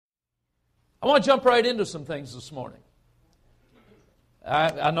I want to jump right into some things this morning.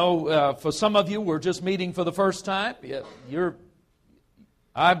 I know for some of you, we're just meeting for the first time.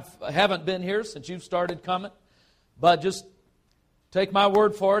 I haven't been here since you've started coming, but just take my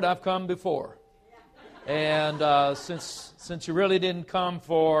word for it, I've come before. And since you really didn't come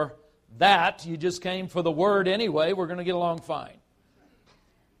for that, you just came for the word anyway, we're going to get along fine.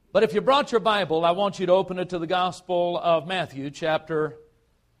 But if you brought your Bible, I want you to open it to the Gospel of Matthew, chapter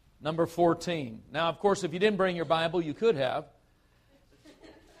number 14. Now, of course, if you didn't bring your Bible, you could have.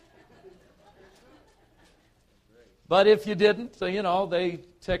 But if you didn't,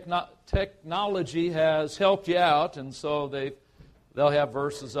 technology has helped you out, and so they'll have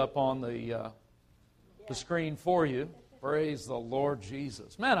verses up on the screen for you. Praise the Lord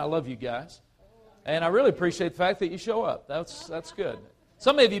Jesus. Man, I love you guys. And I really appreciate the fact that you show up. That's good.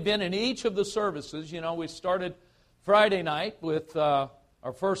 Some of you have been in each of the services. You know, we started Friday night with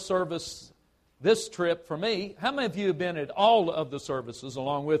our first service this trip for me. How many of you have been at all of the services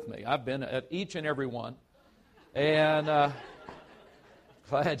along with me? I've been at each and every one. And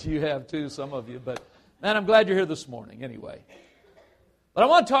glad you have too, some of you. But, man, I'm glad you're here this morning anyway. But I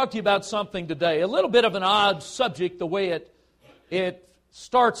want to talk to you about something today. A little bit of an odd subject, the way it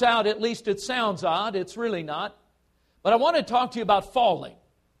starts out. At least it sounds odd. It's really not. But I want to talk to you about falling.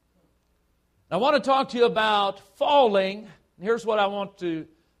 I want to talk to you about falling. Here's what I want to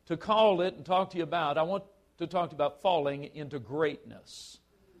call it and talk to you about. I want to talk to you about falling into greatness.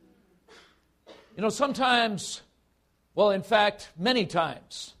 You know, sometimes, well, in fact, many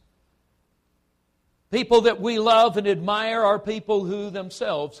times, people that we love and admire are people who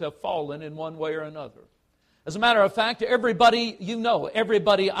themselves have fallen in one way or another. As a matter of fact, everybody you know,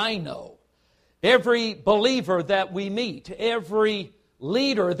 everybody I know, every believer that we meet, every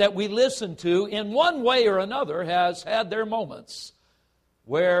leader that we listen to, in one way or another has had their moments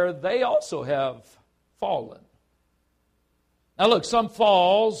where they also have fallen. Now look, some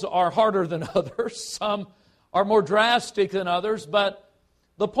falls are harder than others, some are more drastic than others, but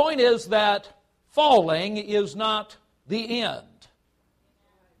the point is that falling is not the end.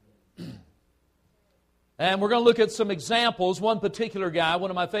 And we're going to look at some examples. One particular guy,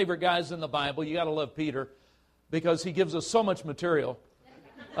 one of my favorite guys in the Bible, you got to love Peter, because he gives us so much material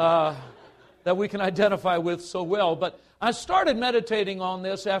that we can identify with so well. But I started meditating on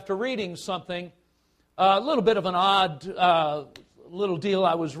this after reading something, a little bit of an odd little deal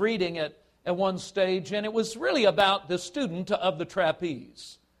I was reading at one stage, and it was really about the student of the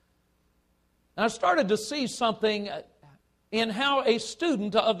trapeze. And I started to see something in how a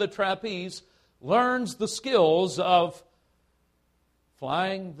student of the trapeze learns the skills of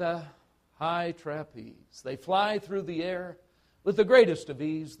flying the high trapeze. They fly through the air with the greatest of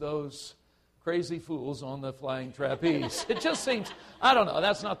ease, those crazy fools on the flying trapeze. It just seems, I don't know,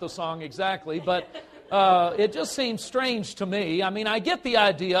 that's not the song exactly, but it just seems strange to me. I mean, I get the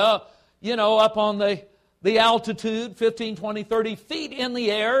idea, you know, up on the altitude, 15, 20, 30 feet in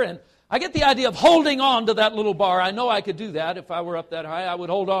the air, and I get the idea of holding on to that little bar. I know I could do that. If I were up that high, I would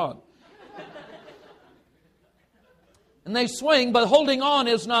hold on. And they swing, but holding on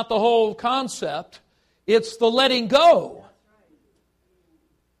is not the whole concept. It's the letting go.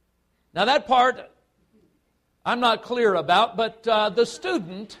 Now that part I'm not clear about, but the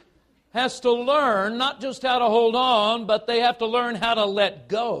student has to learn not just how to hold on, but they have to learn how to let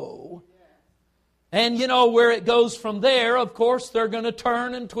go. And you know where it goes from there, of course, they're going to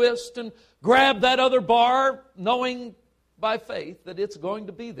turn and twist and grab that other bar, knowing by faith that it's going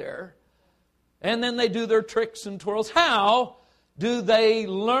to be there. And then they do their tricks and twirls. How do they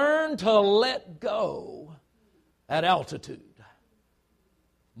learn to let go at altitude?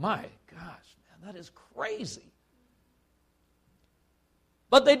 My gosh, man, that is crazy.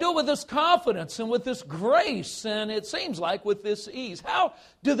 But they do it with this confidence and with this grace, and it seems like with this ease. How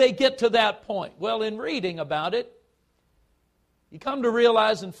do they get to that point? Well, in reading about it, you come to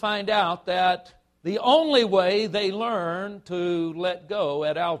realize and find out that the only way they learn to let go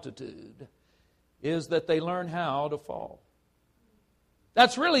at altitude is that they learn how to fall.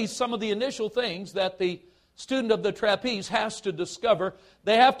 That's really some of the initial things that the student of the trapeze has to discover.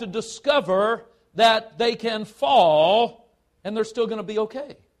 They have to discover that they can fall and they're still going to be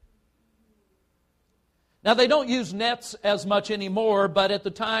okay. Now, they don't use nets as much anymore, but at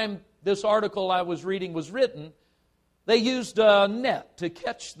the time this article I was reading was written, they used a net to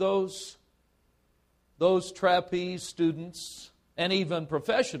catch those trapeze students and even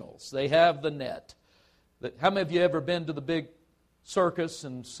professionals. They have the net. How many of you ever been to the big circus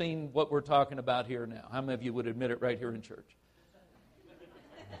and seen what we're talking about here now? How many of you would admit it right here in church?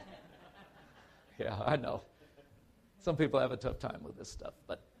 Yeah, I know. Some people have a tough time with this stuff.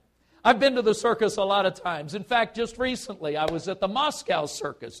 But I've been to the circus a lot of times. In fact, just recently, I was at the Moscow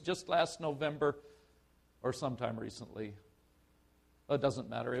Circus just last November or sometime recently. It doesn't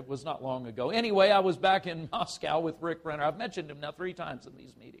matter. It was not long ago. Anyway, I was back in Moscow with Rick Renner. I've mentioned him now 3 times in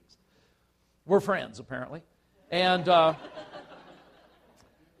these meetings. We're friends, apparently. And but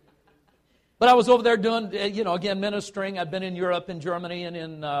I was over there doing, again, ministering. I'd been in Europe, in Germany, and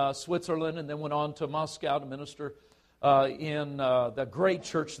in Switzerland, and then went on to Moscow to minister in the great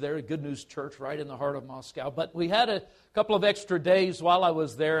church there, a Good News Church, right in the heart of Moscow. But we had a couple of extra days while I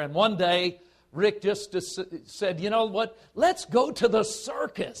was there, and one day Rick just said, you know what, let's go to the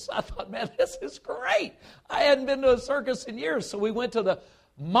circus. I thought, man, this is great. I hadn't been to a circus in years, so we went to the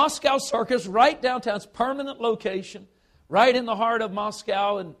Moscow Circus right downtown. It's a permanent location, right in the heart of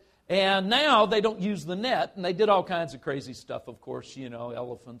Moscow, and now they don't use the net, and they did all kinds of crazy stuff, of course,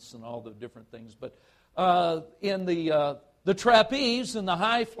 elephants and all the different things. But in the trapeze and the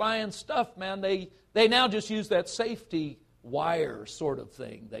high-flying stuff, man, they now just use that safety wire sort of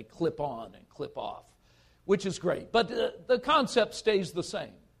thing. They clip on and clip off, which is great. But the concept stays the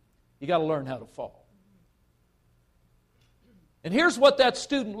same. You got to learn how to fall. And here's what that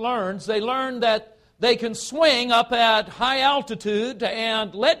student learns. They learn that they can swing up at high altitude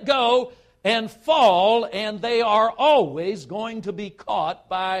and let go and fall, and they are always going to be caught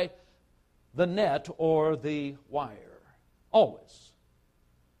by the net or the wire. Always.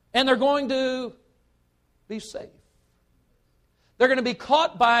 And they're going to be safe. They're going to be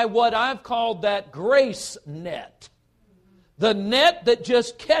caught by what I've called that grace net. The net that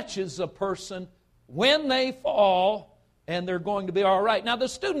just catches a person when they fall, and they're going to be all right. Now, the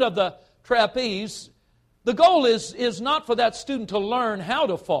student of the trapeze, the goal is not for that student to learn how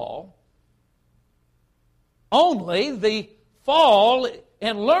to fall. Only the fall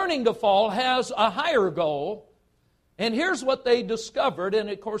and learning to fall has a higher goal. And here's what they discovered, and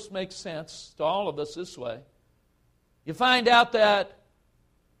it, of course, makes sense to all of us this way. You find out that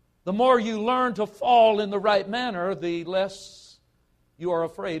the more you learn to fall in the right manner, the less you are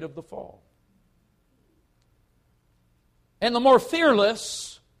afraid of the fall. And the more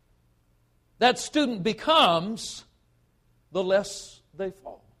fearless that student becomes, the less they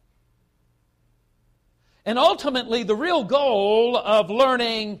fall. And ultimately, the real goal of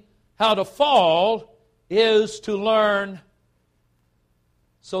learning how to fall is to learn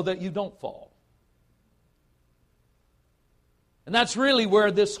so that you don't fall. And that's really where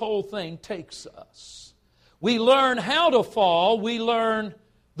this whole thing takes us. We learn how to fall. We learn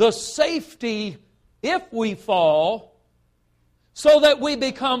the safety if we fall, so that we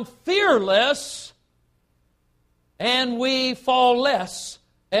become fearless and we fall less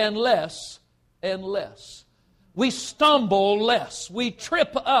and less and less. We stumble less. We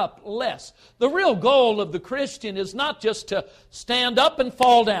trip up less. The real goal of the Christian is not just to stand up and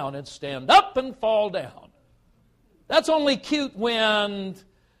fall down and stand up and fall down. That's only cute when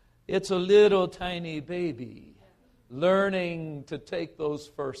it's a little tiny baby learning to take those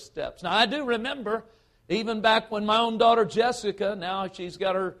first steps. Now, I do remember, even back when my own daughter Jessica, now she's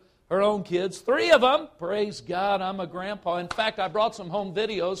got her own kids, 3 of them, praise God, I'm a grandpa. In fact, I brought some home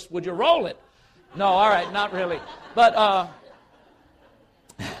videos. Would you roll it? No, all right, not really. But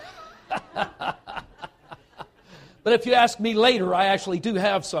but if you ask me later, I actually do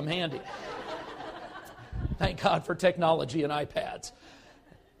have some handy. Thank God for technology and iPads.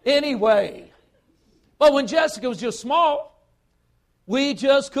 Anyway, but when Jessica was just small, we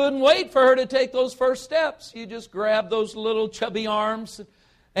just couldn't wait for her to take those first steps. You just grab those little chubby arms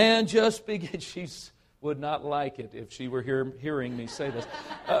and just begin. She would not like it if she were hearing me say this.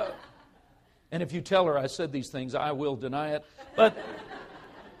 And if you tell her I said these things, I will deny it. But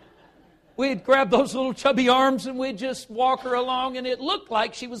we'd grab those little chubby arms and we'd just walk her along, and it looked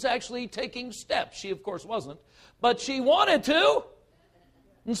like she was actually taking steps. She, of course, wasn't. But she wanted to.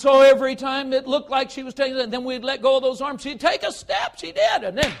 And so every time it looked like she was taking it, then we'd let go of those arms. She'd take a step. She did.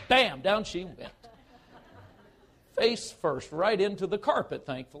 And then, bam, down she went. Face first, right into the carpet,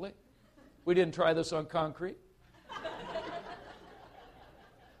 thankfully. We didn't try this on concrete.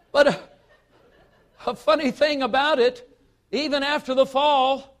 But a funny thing about it, even after the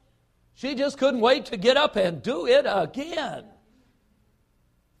fall, she just couldn't wait to get up and do it again.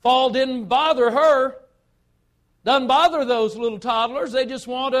 Fall didn't bother her. Doesn't bother those little toddlers. They just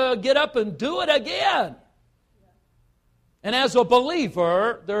want to get up and do it again. And as a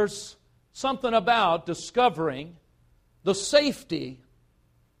believer, there's something about discovering the safety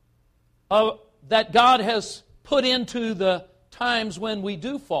that God has put into the times when we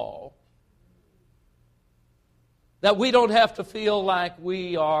do fall, that we don't have to feel like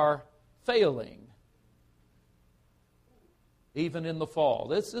we are failing. even in the fall.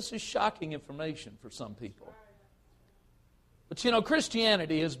 This is shocking information for some people. But you know,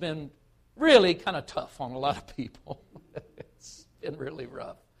 Christianity has been really kind of tough on a lot of people. It's been really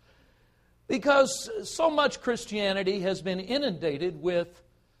rough. Because so much Christianity has been inundated with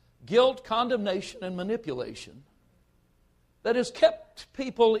guilt, condemnation, and manipulation that has kept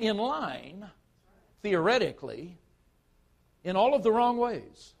people in line, theoretically, in all of the wrong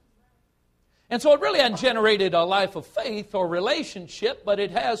ways. And so it really hasn't generated a life of faith or relationship, but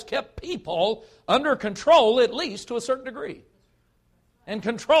it has kept people under control, at least to a certain degree. And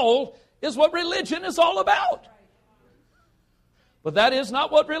control is what religion is all about. But that is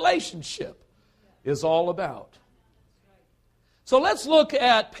not what relationship is all about. So let's look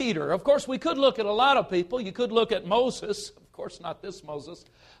at Peter. Of course, we could look at a lot of people. You could look at Moses. Of course, not this Moses.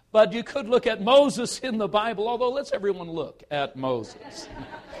 But you could look at Moses in the Bible, although let's everyone look at Moses.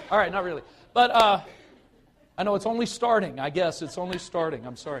 All right, not really. But I know it's only starting. I guess it's only starting.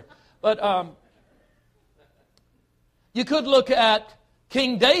 I'm sorry. But you could look at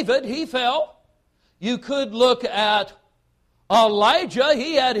King David. He fell. You could look at Elijah.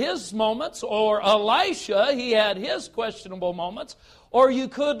 He had his moments. Or Elisha. He had his questionable moments. Or you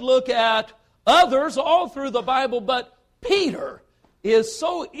could look at others all through the Bible. But Peter is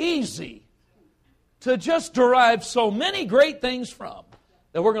so easy to just derive so many great things from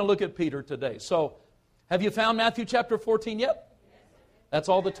that we're going to look at Peter today. So, have you found Matthew chapter 14 yet? That's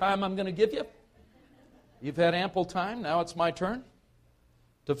all the time I'm going to give you. You've had ample time. Now it's my turn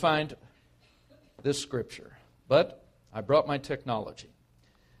to find this scripture. But I brought my technology.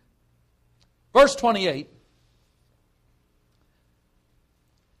 Verse 28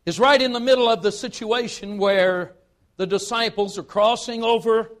 is right in the middle of the situation where the disciples are crossing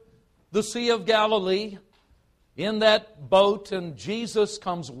over the Sea of Galilee in that boat, and Jesus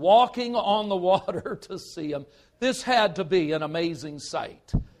comes walking on the water to see them. This had to be an amazing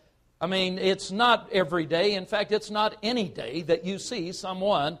sight. I mean, it's not every day. In fact, it's not any day that you see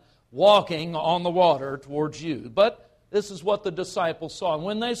someone walking on the water towards you. But this is what the disciples saw. And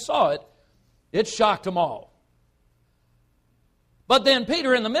when they saw it, it shocked them all. But then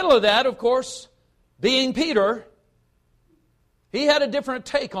Peter, in the middle of that, of course, being Peter, he had a different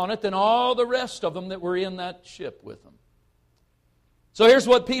take on it than all the rest of them that were in that ship with him. So here's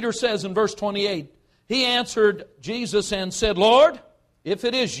what Peter says in verse 28. He answered Jesus and said, Lord, if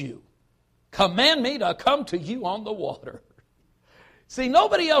it is you, command me to come to you on the water. See,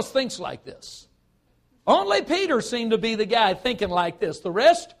 nobody else thinks like this. Only Peter seemed to be the guy thinking like this. The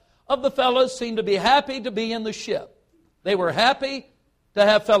rest of the fellows seemed to be happy to be in the ship. They were happy to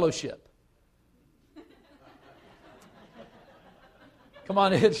have fellowship. Come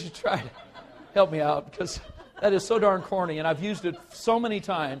on, Ed, you try to help me out, because that is so darn corny, and I've used it so many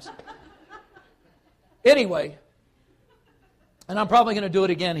times. Anyway, and I'm probably going to do it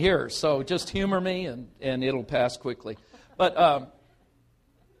again here, so just humor me, and it'll pass quickly. But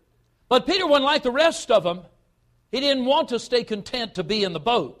Peter wasn't like the rest of them. He didn't want to stay content to be in the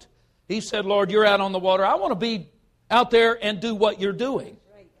boat. He said, Lord, you're out on the water. I want to be out there and do what you're doing.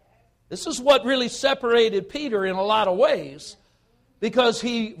 This is what really separated Peter in a lot of ways, because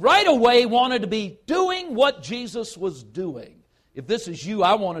he right away wanted to be doing what Jesus was doing. If this is you,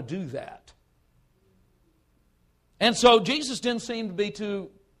 I want to do that. And so Jesus didn't seem to be too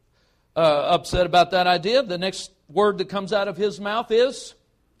upset about that idea. The next word that comes out of his mouth is,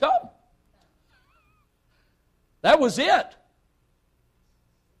 come. That was it.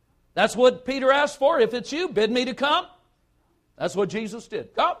 That's what Peter asked for. If it's you, bid me to come. That's what Jesus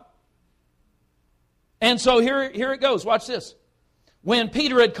did. Come. And so here it goes. Watch this. When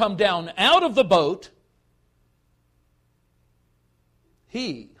Peter had come down out of the boat,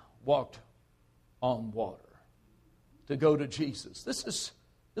 he walked on water to go to Jesus. This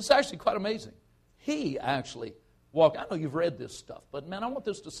is actually quite amazing. He actually walked. I know you've read this stuff, but man, I want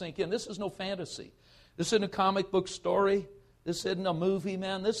this to sink in. This is no fantasy. This isn't a comic book story. This isn't a movie,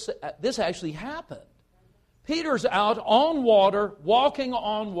 man. This actually happened. Peter's out on water, walking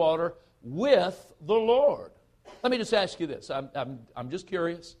on water with the Lord. Let me just ask you this. I'm just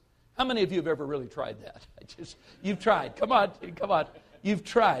curious. How many of you have ever really tried that? You've tried. Come on. You've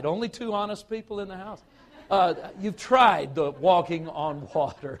tried. Only two honest people in the house. You've tried the walking on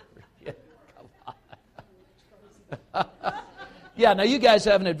water. Yeah, come on. Yeah, now you guys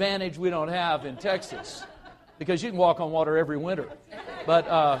have an advantage we don't have in Texas, because you can walk on water every winter.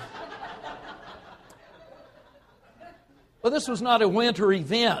 But this was not a winter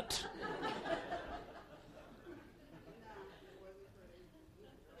event.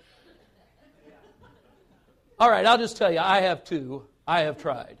 All right, I'll just tell you, I have too. I have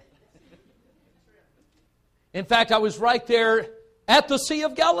tried. In fact, I was right there at the Sea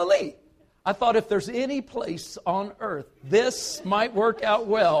of Galilee. I thought if there's any place on earth this might work out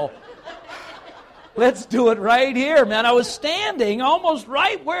well, let's do it right here, man. I was standing almost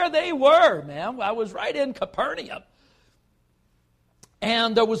right where they were, man. I was right in Capernaum.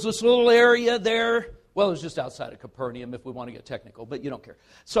 And there was this little area there. Well, it was just outside of Capernaum if we want to get technical, but you don't care.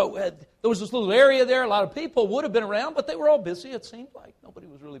 So there was this little area there. A lot of people would have been around, but they were all busy, it seemed like. Nobody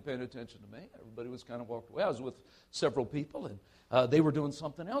was really paying attention to me. Everybody was kind of walked away. I was with several people, and they were doing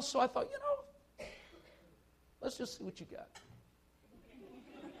something else. So I thought, let's just see what you got.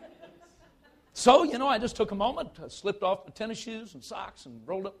 So, I just took a moment, slipped off my tennis shoes and socks and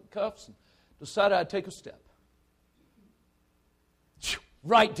rolled up the cuffs and decided I'd take a step.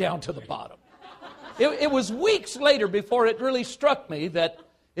 Right down to the bottom. It was weeks later before it really struck me that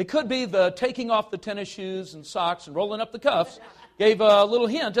it could be the taking off the tennis shoes and socks and rolling up the cuffs gave a little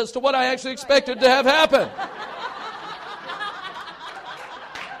hint as to what I actually expected to have happen.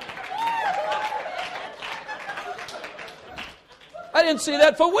 I didn't see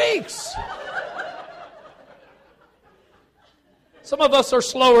that for weeks. Some of us are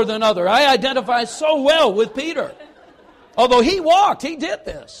slower than others. I identify so well with Peter. Although he walked, he did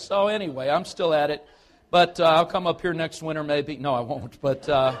this. So anyway, I'm still at it. But I'll come up here next winter maybe. No, I won't. But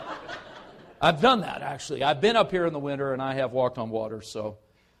I've done that, actually. I've been up here in the winter, and I have walked on water. So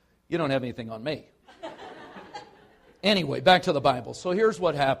you don't have anything on me. Anyway, back to the Bible. So here's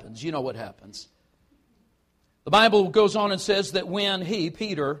what happens. You know what happens. The Bible goes on and says that when he,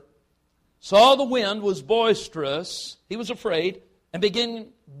 Peter, saw the wind was boisterous, he was afraid, and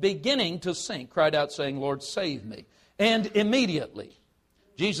beginning to sink, cried out, saying, Lord, save me. And immediately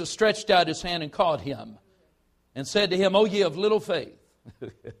Jesus stretched out his hand and caught him and said to him, O ye of little faith.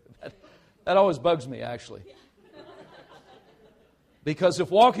 that always bugs me, actually. Because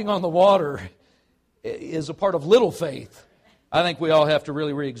if walking on the water is a part of little faith, I think we all have to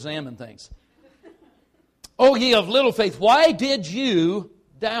really re-examine things. O ye of little faith, why did you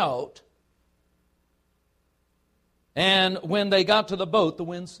doubt? And when they got to the boat, the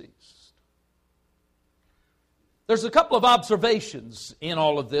wind ceased. There's a couple of observations in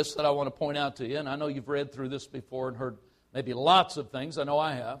all of this that I want to point out to you, and I know you've read through this before and heard maybe lots of things, I know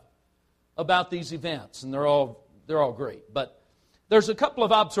I have, about these events, and they're all great. But there's a couple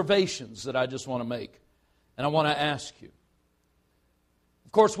of observations that I just want to make, and I want to ask you.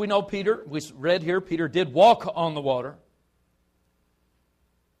 Of course, we know Peter, we read here, Peter did walk on the water.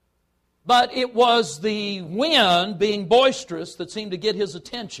 But it was the wind being boisterous that seemed to get his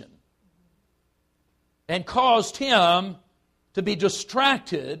attention and caused him to be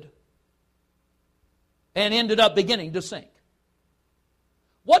distracted and ended up beginning to sink.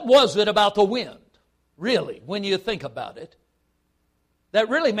 What was it about the wind, really, when you think about it, that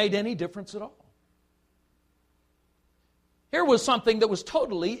really made any difference at all? Here was something that was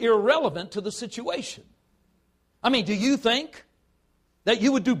totally irrelevant to the situation. I mean, do you think that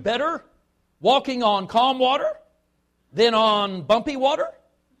you would do better walking on calm water than on bumpy water?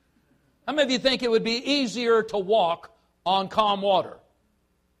 How many of you think it would be easier to walk on calm water?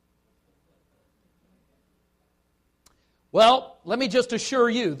 Well, let me just assure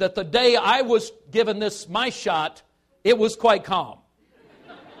you that the day I was given this, my shot, it was quite calm.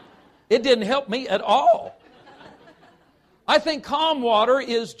 It didn't help me at all. I think calm water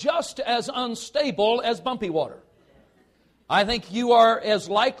is just as unstable as bumpy water. I think you are as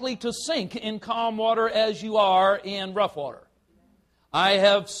likely to sink in calm water as you are in rough water. I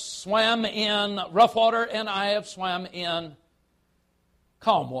have swam in rough water and I have swam in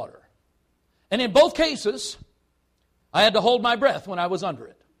calm water. And in both cases, I had to hold my breath when I was under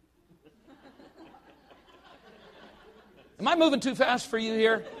it. Am I moving too fast for you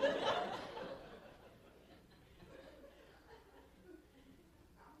here?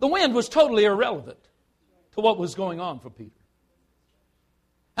 The wind was totally irrelevant to what was going on for Peter.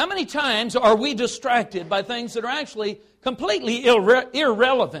 How many times are we distracted by things that are actually completely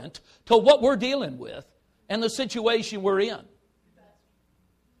irrelevant to what we're dealing with and the situation we're in?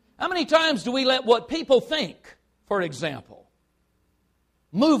 How many times do we let what people think, for example,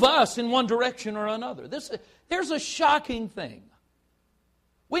 move us in one direction or another? Here's a shocking thing.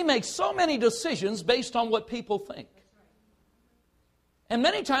 We make so many decisions based on what people think. And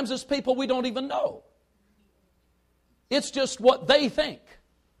many times it's people we don't even know. It's just what they think.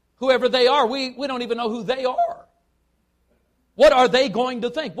 Whoever they are, we don't even know who they are. What are they going to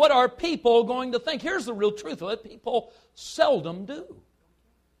think? What are people going to think? Here's the real truth of it. People seldom do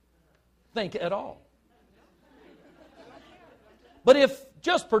think at all. But if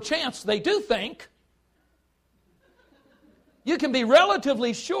just perchance they do think, you can be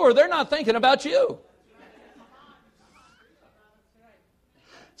relatively sure they're not thinking about you.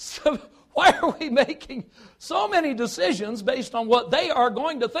 Why are we making so many decisions based on what they are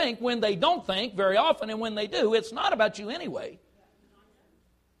going to think when they don't think very often, and when they do, it's not about you anyway.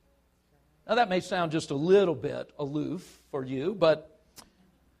 Now that may sound just a little bit aloof for you, but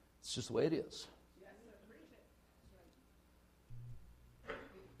it's just the way it is.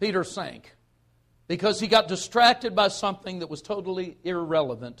 Peter sank because he got distracted by something that was totally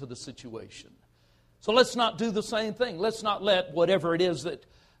irrelevant to the situation. So let's not do the same thing. Let's not let whatever it is that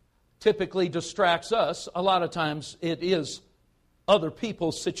typically distracts us. A lot of times it is other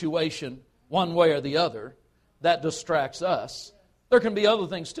people's situation, one way or the other, that distracts us. There can be other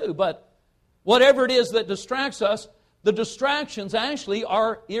things too, but whatever it is that distracts us, the distractions actually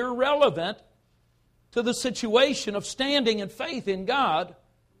are irrelevant to the situation of standing in faith in God.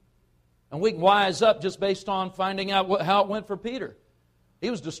 And we can wise up just based on finding out how it went for Peter. He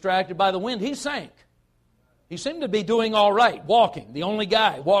was distracted by the wind. He sank. He seemed to be doing all right, walking, the only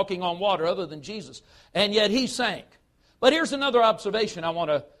guy walking on water other than Jesus. And yet he sank. But here's another observation I want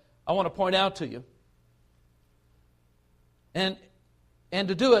to point out to you. And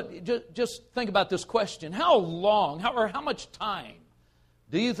to do it, just think about this question. How long, or how much time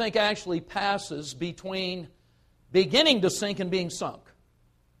do you think actually passes between beginning to sink and being sunk?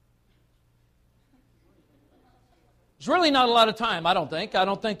 There's really not a lot of time, I don't think. I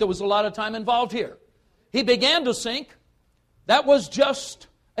don't think there was a lot of time involved here. He began to sink. That was just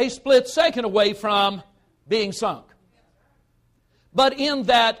a split second away from being sunk. But in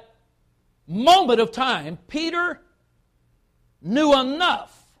that moment of time, Peter knew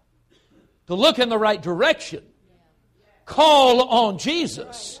enough to look in the right direction, call on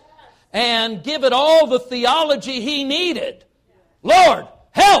Jesus, and give it all the theology he needed. Lord,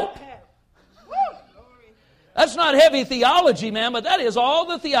 help! That's not heavy theology, man, but that is all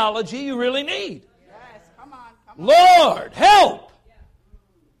the theology you really need. Lord, help!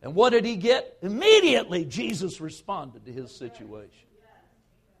 And what did he get? Immediately, Jesus responded to his situation.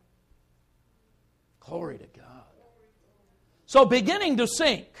 Glory to God. So beginning to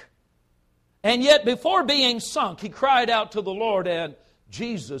sink, and yet before being sunk, he cried out to the Lord, and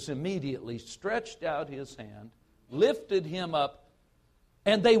Jesus immediately stretched out his hand, lifted him up,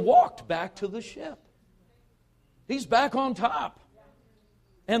 and they walked back to the ship. He's back on top.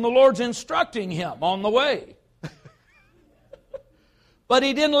 And the Lord's instructing him on the way. But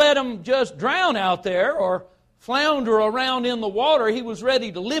he didn't let him just drown out there or flounder around in the water. He was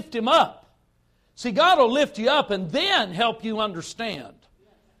ready to lift him up. See, God will lift you up and then help you understand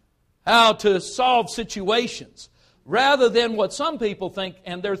how to solve situations, rather than what some people think,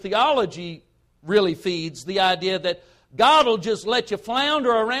 and their theology really feeds the idea that God will just let you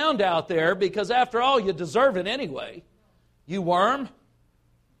flounder around out there because after all, you deserve it anyway. You worm.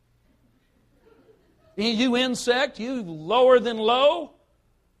 You insect. You lower than low.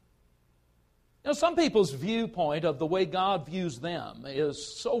 You know, some people's viewpoint of the way God views them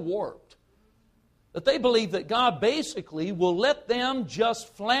is so warped that they believe that God basically will let them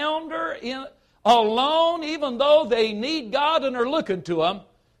just flounder alone, even though they need God and are looking to Him,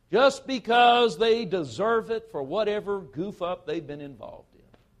 just because they deserve it for whatever goof up they've been involved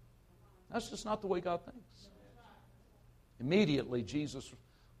in. That's just not the way God thinks. Immediately, Jesus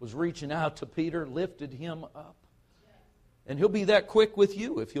was reaching out to Peter, lifted him up. And He'll be that quick with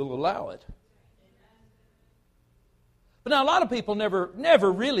you if you'll allow it. But now a lot of people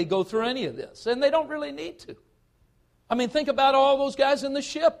never really go through any of this, and they don't really need to. I mean, think about all those guys in the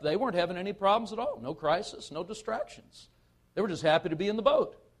ship. They weren't having any problems at all. No crisis, no distractions. They were just happy to be in the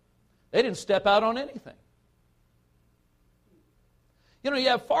boat. They didn't step out on anything. You know, you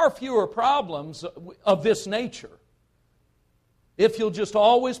have far fewer problems of this nature if you'll just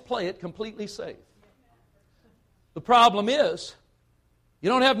always play it completely safe. The problem is, you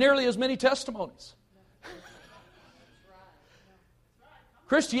don't have nearly as many testimonies.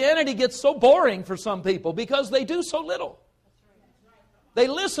 Christianity gets so boring for some people because they do so little. They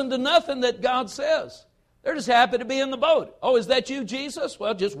listen to nothing that God says. They're just happy to be in the boat. Oh, is that you, Jesus?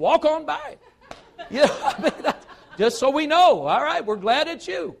 Well, just walk on by. You know, I mean, just so we know. All right, we're glad it's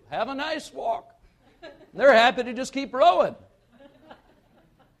you. Have a nice walk. They're happy to just keep rowing.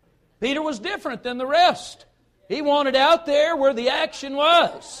 Peter was different than the rest. He wanted out there where the action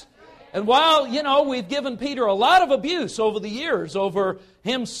was. And while, you know, we've given Peter a lot of abuse over the years over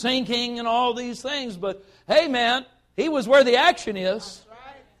him sinking and all these things, but hey, man, he was where the action is.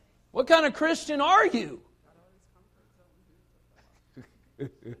 What kind of Christian are you?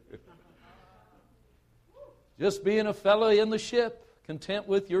 Just being a fellow in the ship, content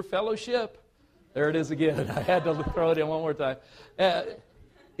with your fellowship. There it is again. I had to throw it in one more time.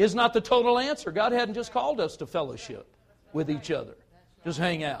 Is not the total answer. God hadn't just called us to fellowship with each other. Just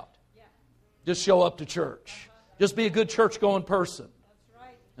hang out. Just show up to church. Just be a good church-going person.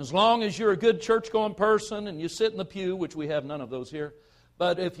 As long as you're a good church-going person and you sit in the pew, which we have none of those here,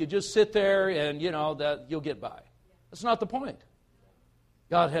 but if you just sit there and, that you'll get by. That's not the point.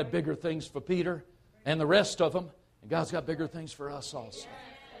 God had bigger things for Peter and the rest of them, and God's got bigger things for us also.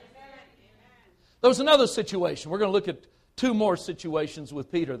 There was another situation. We're going to look at two more situations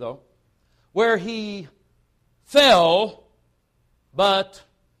with Peter, though, where he fell, but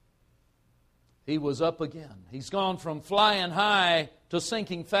he was up again. He's gone from flying high to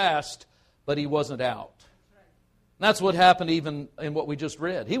sinking fast, but he wasn't out. And that's what happened even in what we just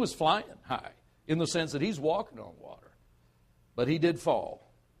read. He was flying high in the sense that he's walking on water. But he did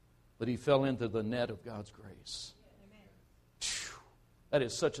fall. But he fell into the net of God's grace. That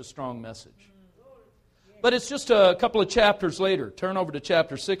is such a strong message. But it's just a couple of chapters later. Turn over to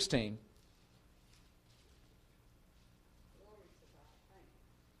chapter 16.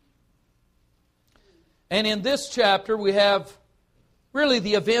 And in this chapter we have really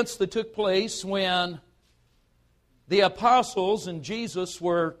the events that took place when the apostles and Jesus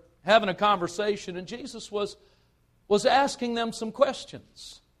were having a conversation, and Jesus was asking them some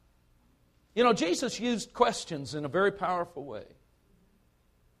questions. Jesus used questions in a very powerful way.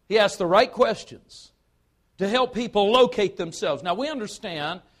 He asked the right questions to help people locate themselves. Now, we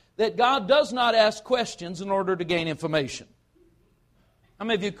understand that God does not ask questions in order to gain information. How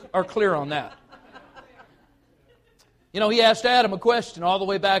many of you are clear on that? He asked Adam a question all the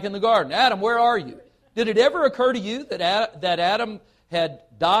way back in the garden. Adam, where are you? Did it ever occur to you that Adam had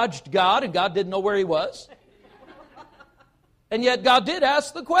dodged God and God didn't know where he was? And yet God did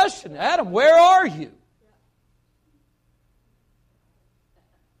ask the question, Adam, where are you?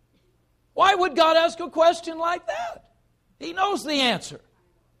 Why would God ask a question like that? He knows the answer.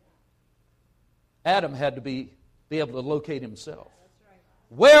 Adam had to be able to locate himself.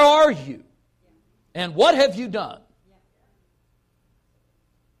 Where are you? And what have you done?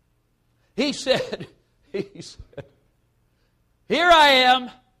 He said, here I am.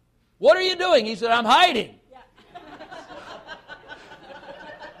 What are you doing? He said, I'm hiding.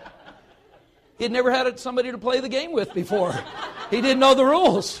 He had never had somebody to play the game with before. He didn't know the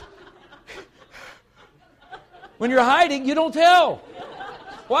rules. When you're hiding, you don't tell.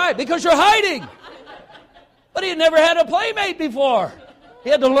 Why? Because you're hiding. But he had never had a playmate before.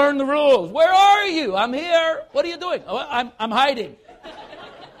 He had to learn the rules. Where are you? I'm here. What are you doing? Oh, I'm hiding.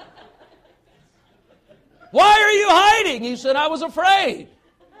 Why are you hiding? He said, I was afraid.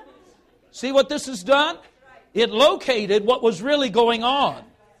 See what this has done? It located what was really going on.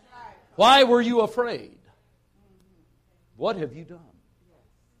 Why were you afraid? What have you done?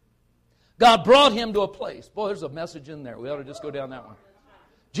 God brought him to a place. Boy, there's a message in there. We ought to just go down that one.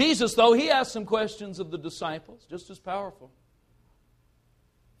 Jesus, though, he asked some questions of the disciples, just as powerful.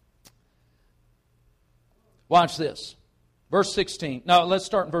 Watch this. Verse 16. Now, let's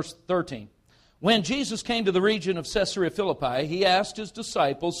start in verse 13. When Jesus came to the region of Caesarea Philippi, he asked his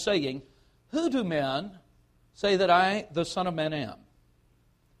disciples, saying, who do men say that I, the Son of Man, am?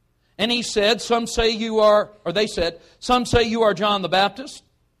 And he said, some say you are, or they said, some say you are John the Baptist,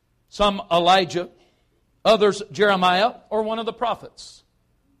 some Elijah, others Jeremiah, or one of the prophets.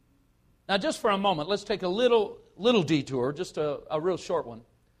 Now, just for a moment, let's take a little detour, just a real short one.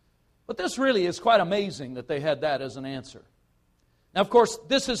 But this really is quite amazing that they had that as an answer. Now, of course,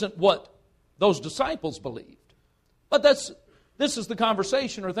 this isn't what those disciples believed. But this is the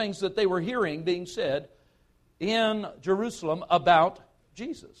conversation or things that they were hearing being said in Jerusalem about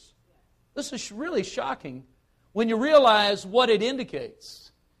Jesus. This is really shocking when you realize what it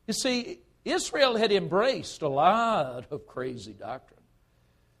indicates. You see, Israel had embraced a lot of crazy doctrine.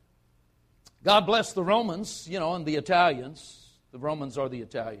 God bless the Romans, and the Italians. The Romans are the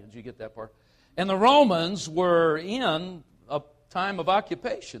Italians, you get that part. And the Romans were in a time of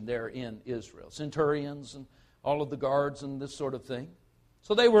occupation there in Israel. Centurions and all of the guards and this sort of thing.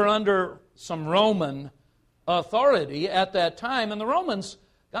 So they were under some Roman authority at that time. And the Romans,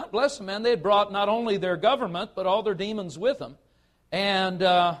 God bless them, man, they had brought not only their government, but all their demons with them. And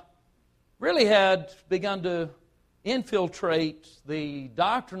really had begun to infiltrate the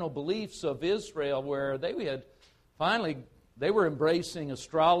doctrinal beliefs of Israel, where they were embracing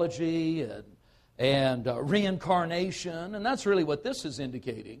astrology and reincarnation, and that's really what this is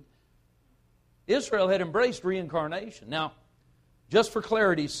indicating. Israel had embraced reincarnation. Now, just for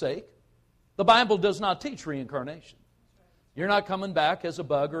clarity's sake, the Bible does not teach reincarnation. You're not coming back as a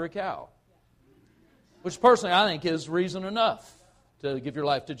bug or a cow, which personally I think is reason enough to give your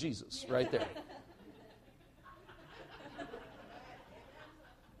life to Jesus right there.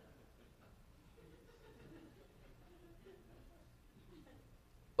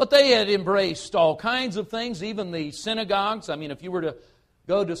 But they had embraced all kinds of things, even the synagogues. I mean, if you were to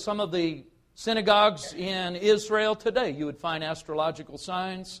go to some of the synagogues in Israel today, you would find astrological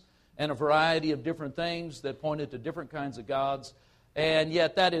signs and a variety of different things that pointed to different kinds of gods. And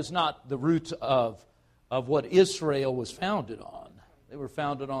yet that is not the root of what Israel was founded on. They were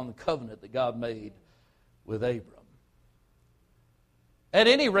founded on the covenant that God made with Abram. At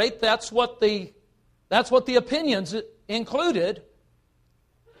any rate, that's what the opinions included.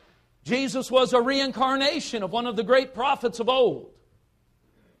 Jesus was a reincarnation of one of the great prophets of old.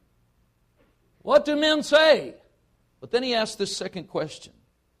 What do men say? But then he asked this second question.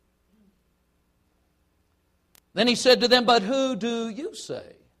 Then he said to them, but who do you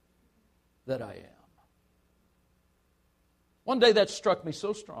say that I am? One day that struck me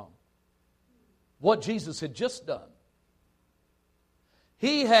so strong. What Jesus had just done.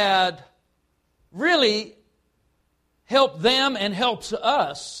 He had really helped them and helps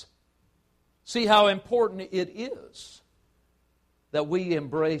us see how important it is that we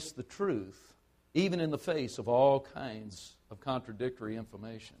embrace the truth, even in the face of all kinds of contradictory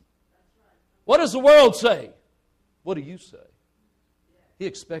information. What does the world say? What do you say? He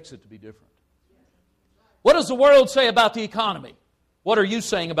expects it to be different. What does the world say about the economy? What are you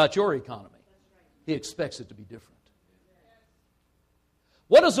saying about your economy? He expects it to be different.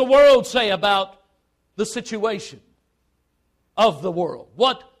 What does the world say about the situation of the world?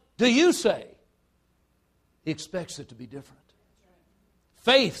 What do you say? He expects it to be different.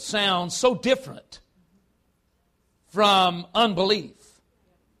 Faith sounds so different from unbelief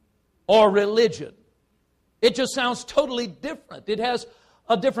or religion. It just sounds totally different. It has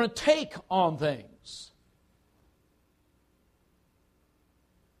a different take on things.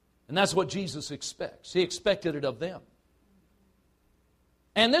 And that's what Jesus expects. He expected it of them.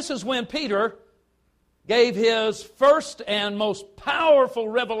 And this is when Peter gave his first and most powerful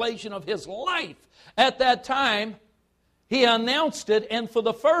revelation of his life. At that time, he announced it, and for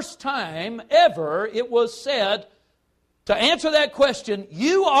the first time ever, it was said, to answer that question,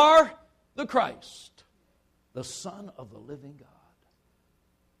 you are the Christ, the Son of the living God.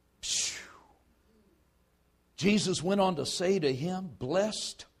 Phew. Jesus went on to say to him,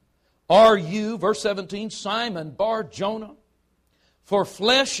 blessed are you, verse 17, Simon Bar-Jonah, for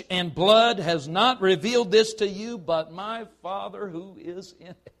flesh and blood has not revealed this to you, but my Father who is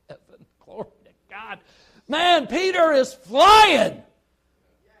in heaven. Glory to God. Man, Peter is flying.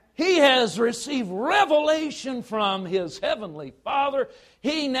 He has received revelation from his heavenly Father.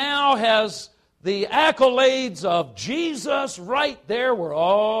 He now has the accolades of Jesus right there where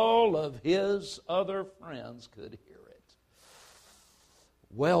all of his other friends could hear it.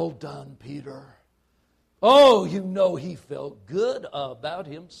 Well done, Peter. Oh, you know he felt good about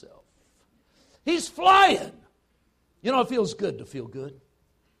himself. He's flying. You know, it feels good to feel good.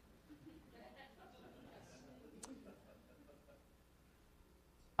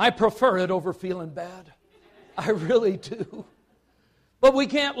 I prefer it over feeling bad. I really do. But we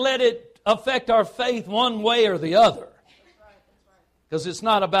can't let it affect our faith one way or the other. Because it's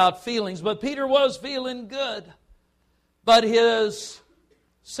not about feelings. But Peter was feeling good. But his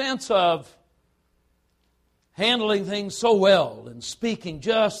sense of handling things so well and speaking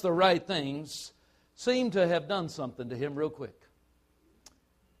just the right things seemed to have done something to him real quick.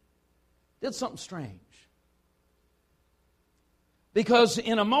 Did something strange. Because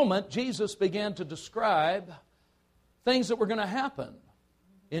in a moment, Jesus began to describe things that were going to happen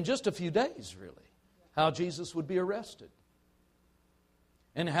in just a few days, really. How Jesus would be arrested.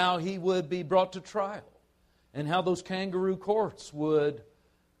 And how he would be brought to trial. And how those kangaroo courts would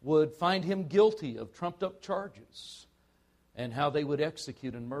find him guilty of trumped-up charges. And how they would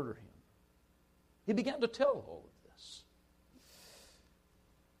execute and murder him. He began to tell all of this.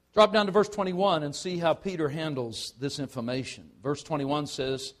 Drop down to verse 21 and see how Peter handles this information. Verse 21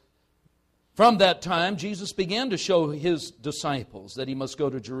 says, from that time, Jesus began to show his disciples that he must go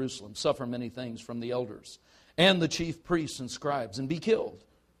to Jerusalem, suffer many things from the elders and the chief priests and scribes, and be killed,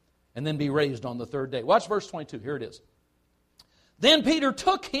 and then be raised on the third day. Watch verse 22. Here it is. Then Peter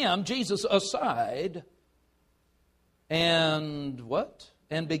took him, Jesus, aside, and what?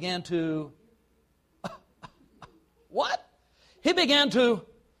 And began to... What? He began to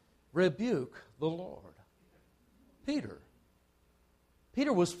rebuke the Lord. Peter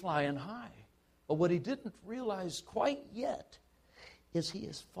was flying high. But what he didn't realize quite yet is he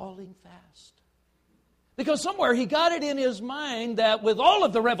is falling fast. Because somewhere he got it in his mind that with all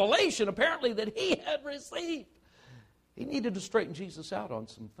of the revelation apparently that he had received, he needed to straighten Jesus out on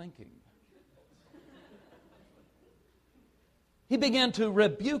some thinking. He began to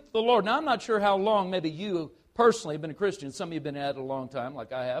rebuke the Lord. Now, I'm not sure how long maybe you personally have been a Christian. Some of you have been at it a long time,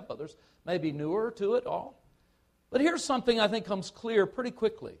 like I have. Others may be newer to it all. But here's something I think comes clear pretty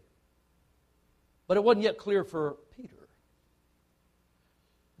quickly. But it wasn't yet clear for Peter.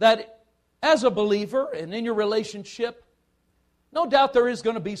 That as a believer and in your relationship, no doubt there is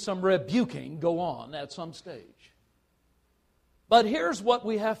going to be some rebuking go on at some stage. But here's what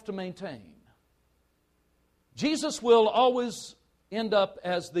we have to maintain. Jesus will always end up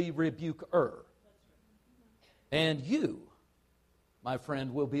as the rebuker. And you, my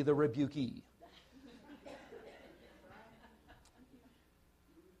friend, will be the rebukee.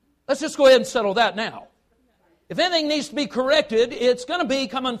 Let's just go ahead and settle that now. If anything needs to be corrected, it's going to be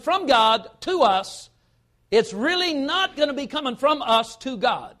coming from God to us. It's really not going to be coming from us to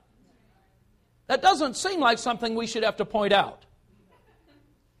God. That doesn't seem like something we should have to point out.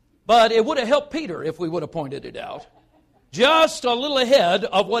 But it would have helped Peter if we would have pointed it out. Just a little ahead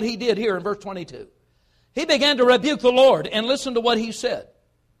of what he did here in verse 22. He began to rebuke the Lord, and listen to what he said.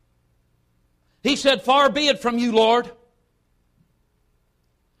 He said, "Far be it from you, Lord.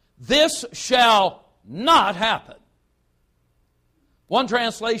 This shall not happen." One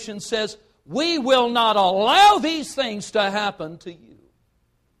translation says, "We will not allow these things to happen to you."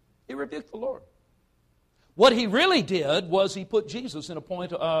 He rebuked the Lord. What he really did was he put Jesus in a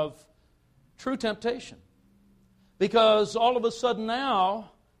point of true temptation. Because all of a sudden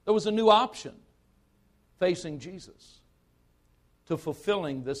now, there was a new option facing Jesus to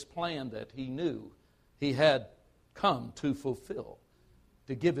fulfilling this plan that he knew he had come to fulfill,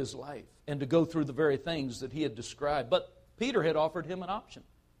 to give his life and to go through the very things that he had described. But Peter had offered him an option.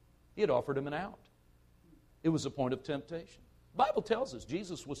 He had offered him an out. It was a point of temptation. The Bible tells us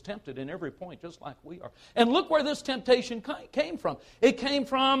Jesus was tempted in every point just like we are. And look where this temptation came from. It came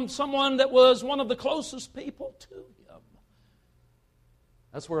from someone that was one of the closest people to him.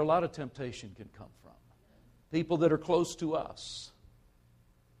 That's where a lot of temptation can come from. People that are close to us.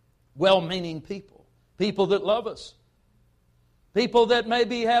 Well-meaning people. People that love us. People that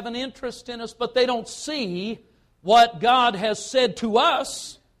maybe have an interest in us, but they don't see what God has said to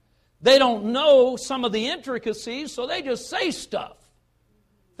us. They don't know some of the intricacies, so they just say stuff,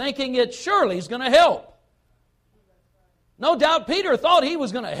 thinking it surely is going to help. No doubt Peter thought he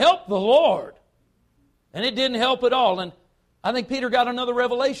was going to help the Lord, and it didn't help at all. And I think Peter got another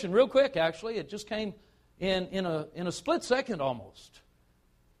revelation real quick, actually. It just came in a split second almost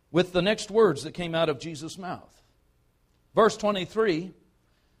with the next words that came out of Jesus' mouth. Verse 23,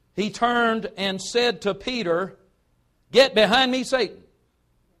 he turned and said to Peter, "Get behind me, Satan."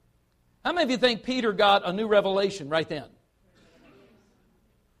 How many of you think Peter got a new revelation right then?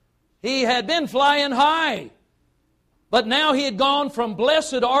 He had been flying high, but now he had gone from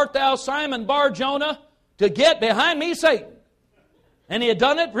 "Blessed art thou, Simon Bar-Jonah," to "Get behind me, Satan." And he had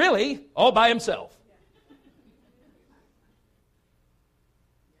done it really all by himself.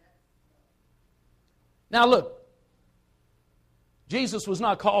 Now look, Jesus was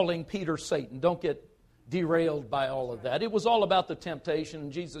not calling Peter Satan. Don't get derailed by all of that. It was all about the temptation,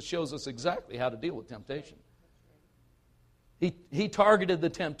 and Jesus shows us exactly how to deal with temptation. He targeted the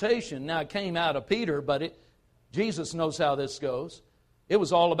temptation. Now it came out of Peter, but Jesus knows how this goes. It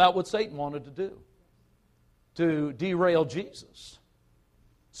was all about what Satan wanted to do, to derail Jesus.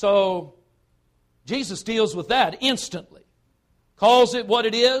 So Jesus deals with that instantly. Calls it what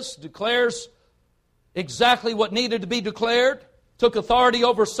it is, declares exactly what needed to be declared, took authority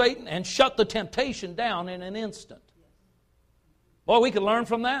over Satan, and shut the temptation down in an instant. Boy, we could learn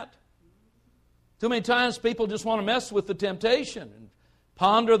from that. Too many times people just want to mess with the temptation and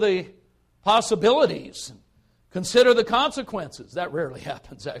ponder the possibilities and consider the consequences. That rarely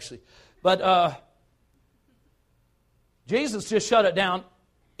happens, actually. But Jesus just shut it down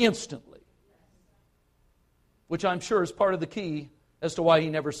instantly, which I'm sure is part of the key as to why he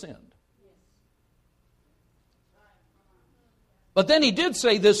never sinned. But then he did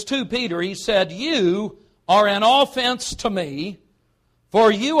say this to Peter. He said, "You are an offense to me, for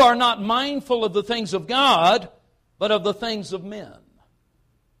you are not mindful of the things of God, but of the things of men."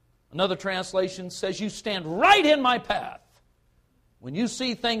 Another translation says, "You stand right in my path when you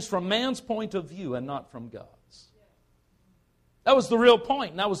see things from man's point of view and not from God's." That was the real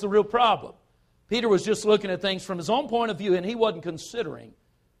point, and that was the real problem. Peter was just looking at things from his own point of view, and he wasn't considering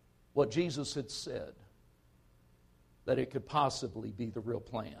what Jesus had said, that it could possibly be the real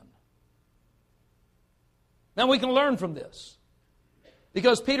plan. Now we can learn from this.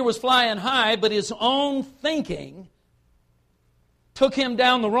 Because Peter was flying high, but his own thinking took him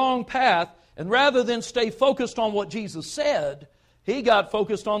down the wrong path, and rather than stay focused on what Jesus said, he got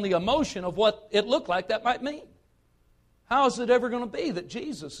focused on the emotion of what it looked like that might mean. How is it ever going to be that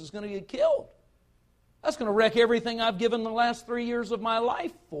Jesus is going to get killed? That's going to wreck everything I've given the last 3 years of my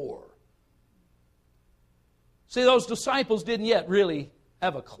life for. See, those disciples didn't yet really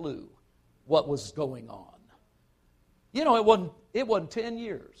have a clue what was going on. You know, it wasn't 10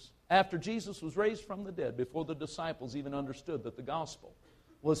 years after Jesus was raised from the dead before the disciples even understood that the gospel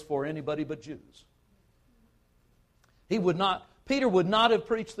was for anybody but Jews. Peter would not have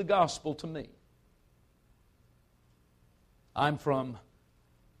preached the gospel to me. I'm from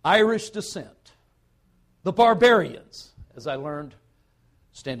Irish descent. The barbarians, as I learned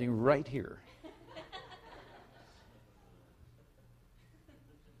standing right here.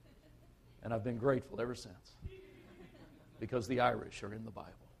 And I've been grateful ever since. Because the Irish are in the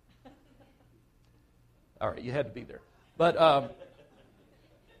Bible. All right, you had to be there. But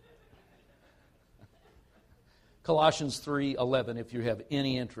Colossians 3:11, if you have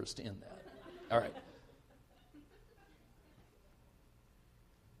any interest in that. All right.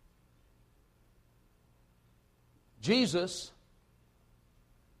 Jesus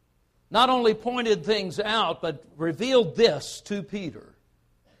not only pointed things out, but revealed this to Peter.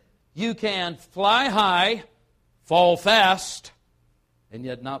 You can fly high, fall fast, and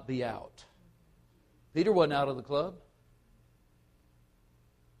yet not be out. Peter wasn't out of the club.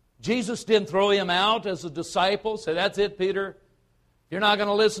 Jesus didn't throw him out as a disciple. Say, that's it, Peter. If you're not going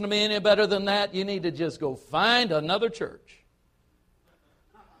to listen to me any better than that, you need to just go find another church.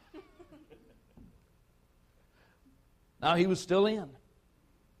 Now, he was still in.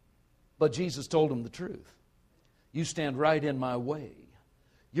 But Jesus told him the truth. You stand right in my way.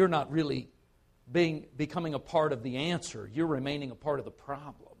 You're not really becoming a part of the answer. You're remaining a part of the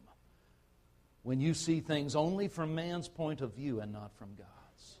problem when you see things only from man's point of view and not from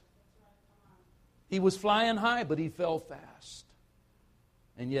God's. He was flying high, but he fell fast.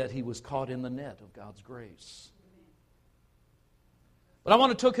 And yet he was caught in the net of God's grace. But I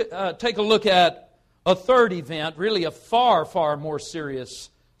want to take a look at a third event, really a far, far more serious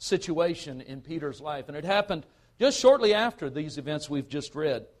situation in Peter's life. And it happened just shortly after these events we've just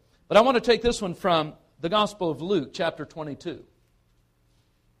read. But I want to take this one from the Gospel of Luke, chapter 22.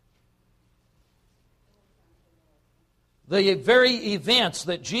 The very events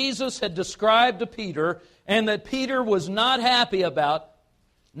that Jesus had described to Peter and that Peter was not happy about,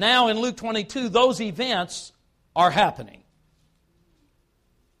 now in Luke 22, those events are happening.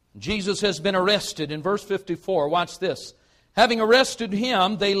 Jesus has been arrested. In verse 54, watch this. Having arrested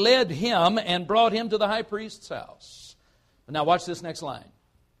him, they led him and brought him to the high priest's house. Now watch this next line.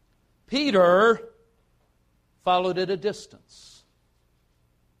 Peter followed at a distance.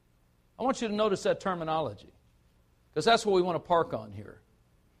 I want you to notice that terminology, because that's what we want to park on here.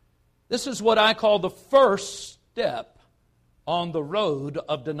 This is what I call the first step on the road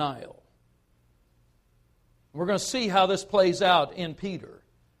of denial. We're going to see how this plays out in Peter.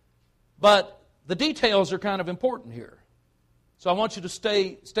 But the details are kind of important here. So I want you to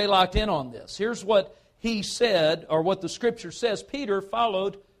stay locked in on this. Here's what he said, or what the Scripture says. Peter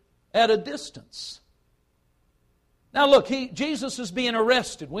followed at a distance. Now look, Jesus is being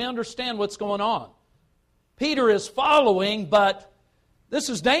arrested. We understand what's going on. Peter is following, but this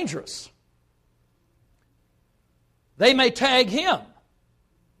is dangerous. They may tag him.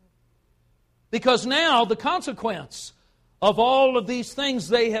 Because now the consequence of all of these things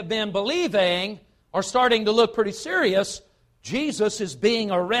they have been believing are starting to look pretty serious. Jesus is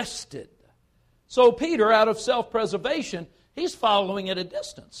being arrested. So Peter, out of self-preservation, he's following at a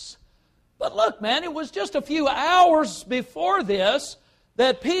distance. But look, man, it was just a few hours before this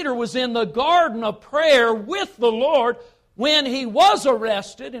that Peter was in the garden of prayer with the Lord when he was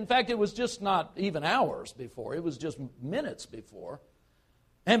arrested. In fact, it was just not even hours before. It was just minutes before.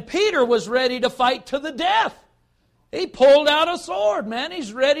 And Peter was ready to fight to the death. He pulled out a sword, man.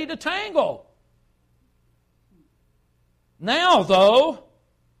 He's ready to tangle. Now, though,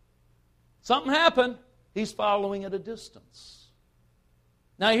 something happened. He's following at a distance.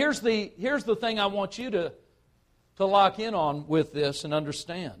 Now, here's the thing I want you to lock in on with this and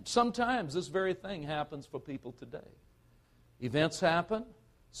understand. Sometimes this very thing happens for people today. Events happen.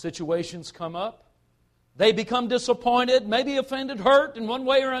 Situations come up. They become disappointed, maybe offended, hurt in one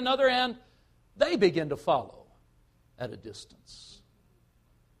way or another, and they begin to follow at a distance.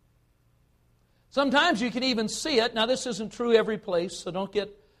 Sometimes you can even see it. Now, this isn't true every place, so don't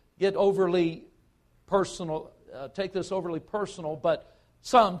get overly personal. Take this overly personal, but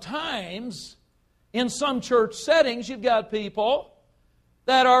sometimes in some church settings, you've got people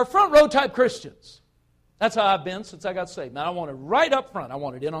that are front row type Christians. That's how I've been since I got saved. Now, I want it right up front. I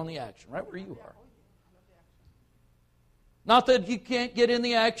want it in on the action, right where you are. Not that you can't get in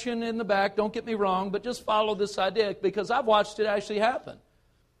the action in the back, don't get me wrong, but just follow this idea, because I've watched it actually happen.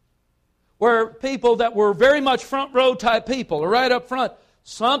 where people that were very much front row type people are right up front.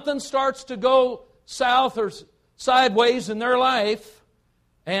 Something starts to go south or sideways in their life,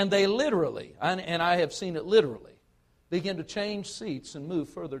 and they literally, and I have seen it literally, begin to change seats and move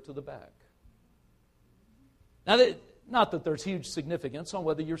further to the back. Now, not that there's huge significance on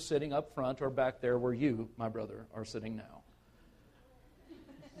whether you're sitting up front or back there where you, my brother, are sitting now.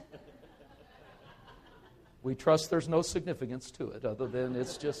 We trust there's no significance to it other than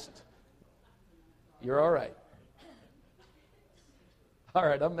it's just, you're all right. All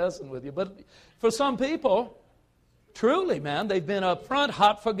right, I'm messing with you. But for some people, truly, man, they've been up front,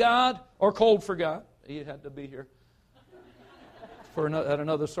 hot for God or cold for God. You had to be here at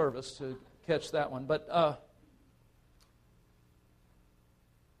another service to catch that one. But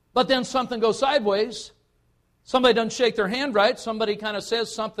then something goes sideways. Somebody doesn't shake their hand right. Somebody kind of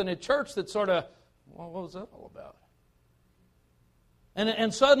says something at church that sort of, well, what was that all about?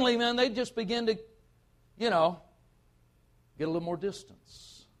 And suddenly, man, they just begin to, get a little more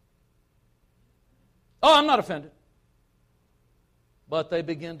distance. Oh, I'm not offended. But they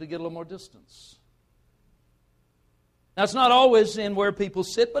begin to get a little more distance. Now, it's not always in where people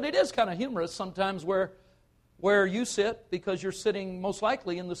sit, but it is kind of humorous sometimes where you sit, because you're sitting most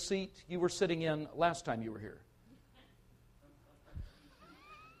likely in the seat you were sitting in last time you were here.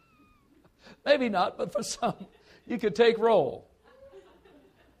 Maybe not, but for some, you could take roll.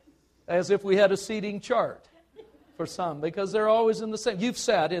 As if we had a seating chart for some, because they're always in the same. You've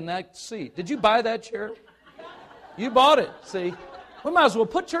sat in that seat. Did you buy that chair? You bought it, see? We might as well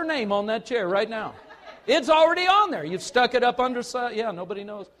put your name on that chair right now. It's already on there. You've stuck it up underside. Yeah, nobody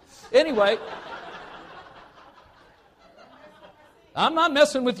knows. Anyway, I'm not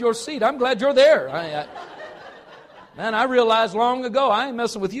messing with your seat. I'm glad you're there. Man, I realized long ago I ain't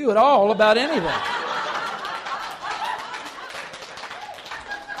messing with you at all about anything.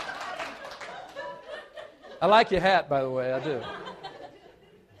 I like your hat, by the way. I do.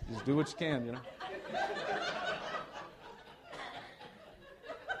 Just do what you can,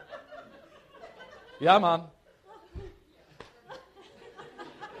 Yeah, man.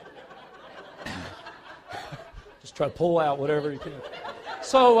 Just try to pull out whatever you can.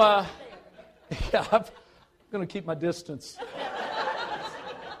 So, yeah, I'm going to keep my distance.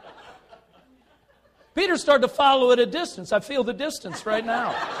 Peter started to follow at a distance. I feel the distance right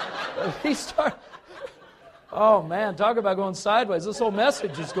now. Oh, man, talk about going sideways. This whole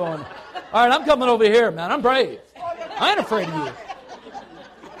message is going, all right, I'm coming over here, man. I'm brave. I ain't afraid of you.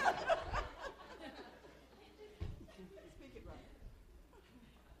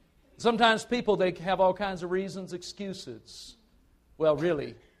 Sometimes people, they have all kinds of reasons, excuses. Well,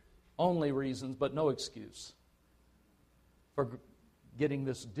 really, only reasons, but no excuse for getting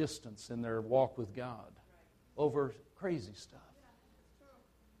this distance in their walk with God over crazy stuff.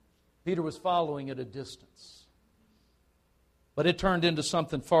 Peter was following at a distance. But it turned into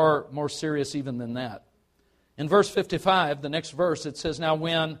something far more serious even than that. In verse 55, the next verse, it says, "Now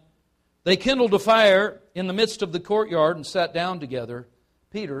when they kindled a fire in the midst of the courtyard and sat down together,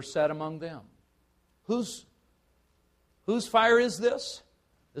 Peter sat among them." Whose fire is this?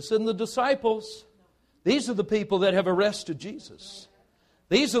 This isn't the disciples. These are the people that have arrested Jesus.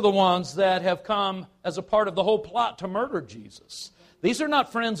 These are the ones that have come as a part of the whole plot to murder Jesus. These are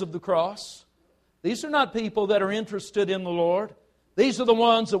not friends of the cross. These are not people that are interested in the Lord. These are the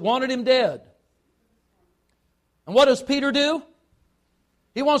ones that wanted Him dead. And what does Peter do?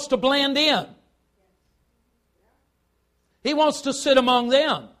 He wants to blend in. He wants to sit among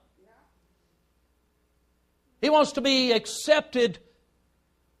them. He wants to be accepted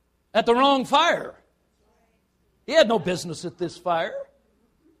at the wrong fire. He had no business at this fire.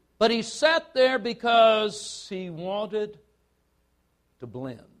 But he sat there because he wanted to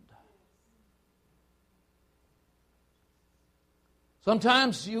blend.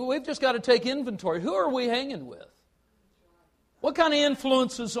 Sometimes we've just got to take inventory. Who are we hanging with? What kind of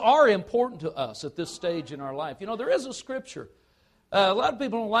influences are important to us at this stage in our life? There is a scripture. A lot of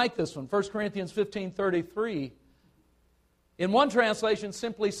people don't like this one. 1 Corinthians 15:33. In one translation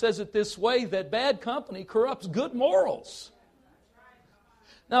simply says it this way, that bad company corrupts good morals.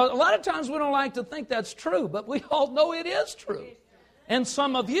 Now, a lot of times we don't like to think that's true, but we all know it is true. And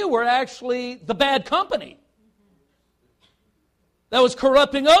some of you were actually the bad company that was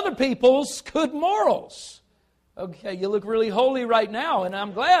corrupting other people's good morals. Okay, you look really holy right now, and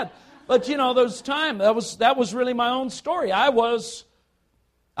I'm glad. But there's time. That was really my own story. I was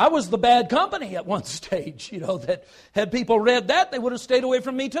the bad company at one stage. That had people read that, they would have stayed away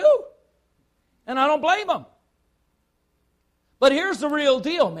from me too. And I don't blame them. But here's the real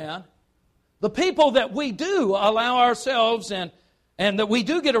deal, man. The people that we do allow ourselves and and that we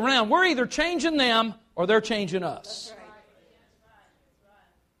do get around, we're either changing them or they're changing us.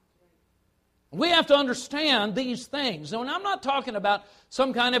 We have to understand these things. And I'm not talking about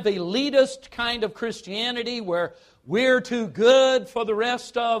some kind of elitist kind of Christianity where we're too good for the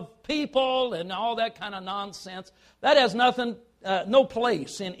rest of people and all that kind of nonsense. That has no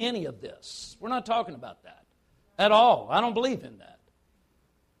place in any of this. We're not talking about that at all. I don't believe in that.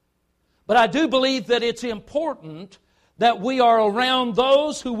 But I do believe that it's important that we are around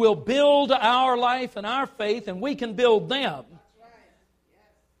those who will build our life and our faith, and we can build them.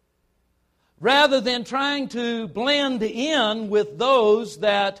 Rather than trying to blend in with those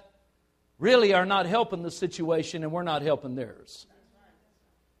that really are not helping the situation and we're not helping theirs.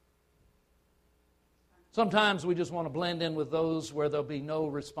 Sometimes we just want to blend in with those where there'll be no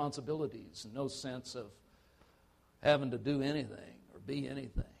responsibilities and no sense of having to do anything or be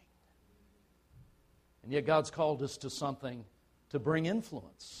anything. And yet God's called us to something to bring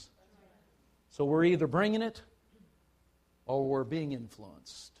influence. So we're either bringing it or we're being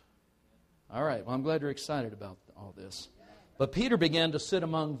influenced. All right, well, I'm glad you're excited about all this. But Peter began to sit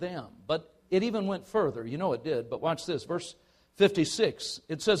among them. But it even went further. You know it did. But watch this. Verse 56.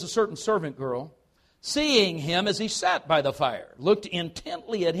 It says, a certain servant girl, seeing him as he sat by the fire, looked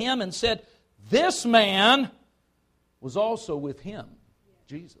intently at him and said, this man was also with him,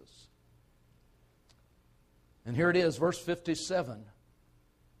 Jesus. And here it is, verse 57.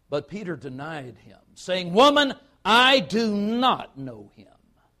 But Peter denied him, saying, woman, I do not know him.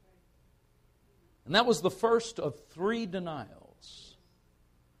 And that was the first of 3 denials.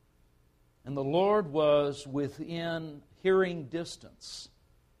 And the Lord was within hearing distance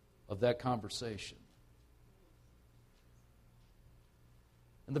of that conversation.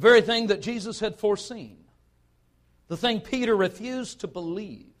 And the very thing that Jesus had foreseen, the thing Peter refused to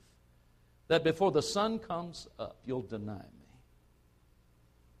believe, that before the sun comes up, you'll deny me.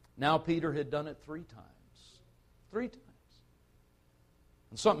 Now Peter had done it 3 times. 3 times.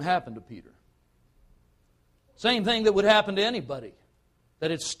 And something happened to Peter. Same thing that would happen to anybody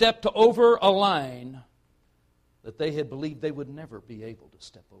that had stepped over a line that they had believed they would never be able to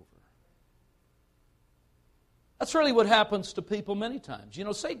step over. That's really what happens to people many times. You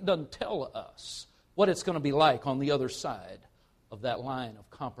know, Satan doesn't tell us what it's going to be like on the other side of that line of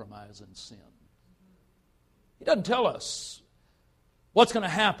compromise and sin. He doesn't tell us what's going to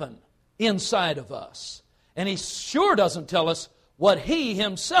happen inside of us. And he sure doesn't tell us what he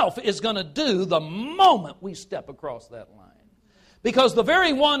himself is going to do the moment we step across that line. Because the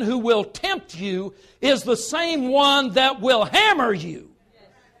very one who will tempt you is the same one that will hammer you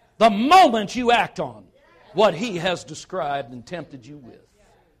the moment you act on what he has described and tempted you with.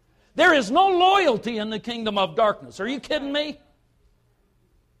 There is no loyalty in the kingdom of darkness. Are you kidding me?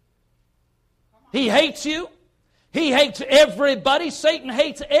 He hates you. He hates everybody. Satan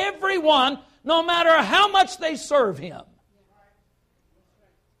hates everyone, no matter how much they serve him.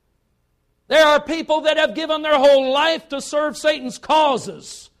 There are people that have given their whole life to serve Satan's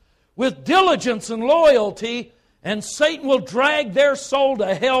causes with diligence and loyalty, and Satan will drag their soul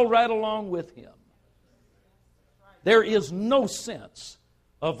to hell right along with him. There is no sense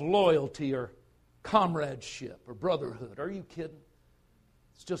of loyalty or comradeship or brotherhood. Are you kidding?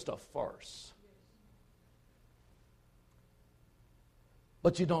 It's just a farce.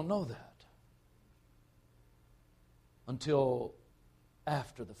 But you don't know that until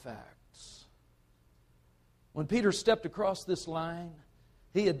after the facts. When Peter stepped across this line,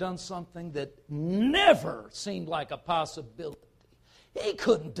 he had done something that never seemed like a possibility. He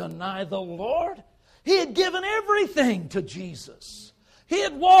couldn't deny the Lord. He had given everything to Jesus. He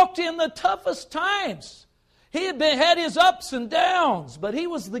had walked in the toughest times. He had his ups and downs, but he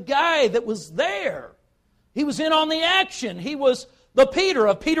was the guy that was there. He was in on the action. He was the Peter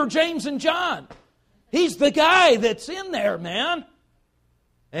of Peter, James, and John. He's the guy that's in there, man.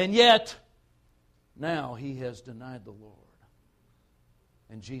 And yet, now he has denied the Lord.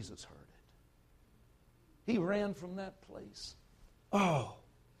 And Jesus heard it. He ran from that place. Oh,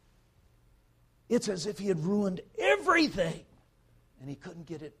 it's as if he had ruined everything. And he couldn't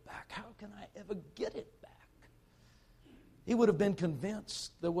get it back. How can I ever get it back? He would have been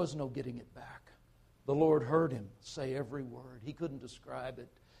convinced there was no getting it back. The Lord heard him say every word. He couldn't describe it.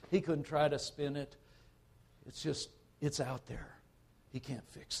 He couldn't try to spin it. It's out there. He can't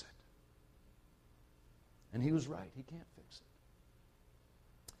fix it. And he was right. He can't fix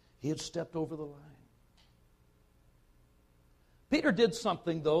it. He had stepped over the line. Peter did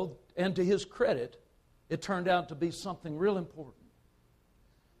something, though, and to his credit, it turned out to be something real important.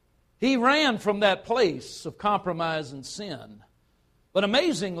 He ran from that place of compromise and sin, but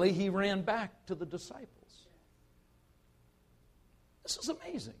amazingly, he ran back to the disciples. This is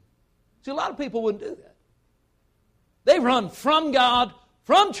amazing. See, a lot of people wouldn't do that. They run from God,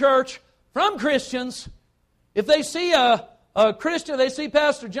 from church, from Christians. If they see a Christian, they see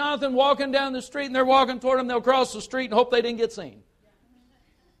Pastor Jonathan walking down the street and they're walking toward him, they'll cross the street and hope they didn't get seen.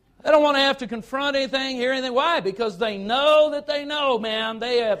 They don't want to have to confront anything, hear anything. Why? Because they know, man,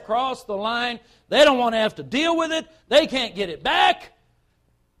 they have crossed the line. They don't want to have to deal with it. They can't get it back.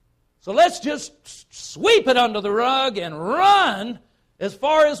 So let's just sweep it under the rug and run as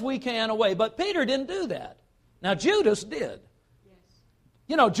far as we can away. But Peter didn't do that. Now, Judas did.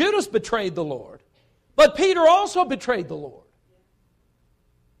 You know, Judas betrayed the Lord. But Peter also betrayed the Lord.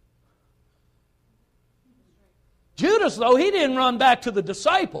 Judas, though, he didn't run back to the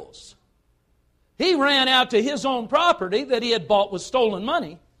disciples. He ran out to his own property that he had bought with stolen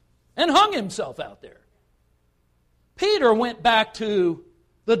money and hung himself out there. Peter went back to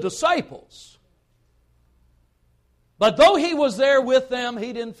the disciples. But though he was there with them,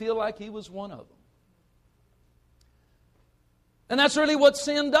 he didn't feel like he was one of them. And that's really what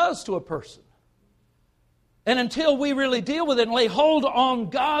sin does to a person. And until we really deal with it and lay hold on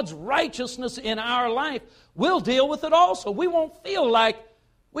God's righteousness in our life, we'll deal with it also. We won't feel like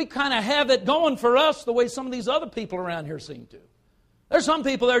we kind of have it going for us the way some of these other people around here seem to. There's some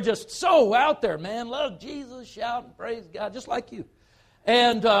people that are just so out there, man, love Jesus, shout and praise God, just like you.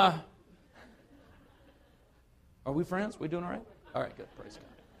 And are we friends? We doing all right? All right, good, praise God.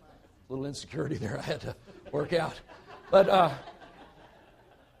 A little insecurity there I had to work out. But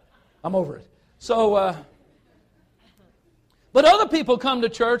I'm over it. So, but other people come to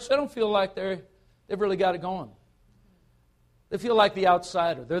church, they don't feel like they've really got it going. They feel like the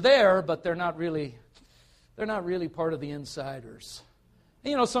outsider. They're there, but they're not really part of the insiders.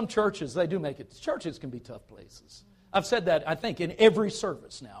 And you know, some churches, they do make it. Churches can be tough places. I've said that, I think, in every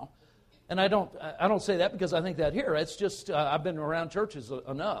service now. And I don't say that because I think that here. It's just, I've been around churches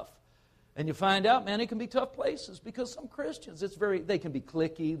enough. And you find out, man, it can be tough places because some Christians, they can be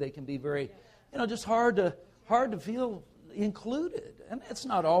cliquey, they can be very, just hard to feel included. And it's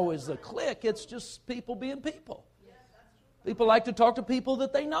not always the clique, it's just people being people. People like to talk to people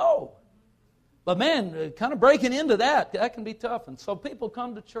that they know. But man, kind of breaking into that can be tough. And so people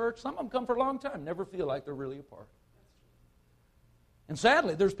come to church, some of them come for a long time, never feel like they're really a part. And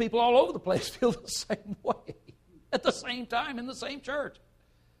sadly, there's people all over the place feel the same way at the same time in the same church.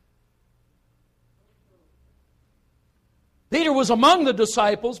 Peter was among the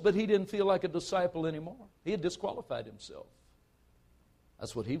disciples, but he didn't feel like a disciple anymore. He had disqualified himself.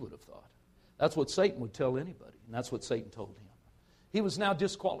 That's what he would have thought. That's what Satan would tell anybody, and that's what Satan told him. He was now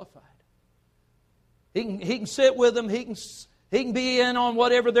disqualified. He can sit with them, he can be in on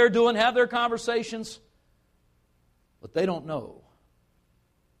whatever they're doing, have their conversations, but they don't know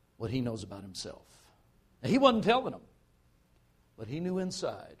what he knows about himself. Now, he wasn't telling them, but he knew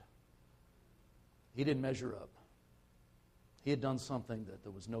inside he didn't measure up. He had done something that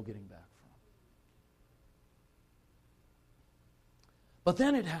there was no getting back from. But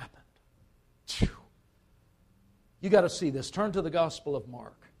then it happened. You got to see this. Turn to the Gospel of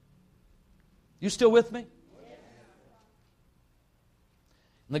Mark. You still with me?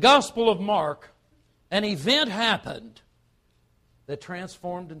 In the Gospel of Mark, an event happened that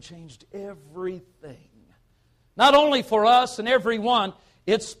transformed and changed everything. Not only for us and everyone,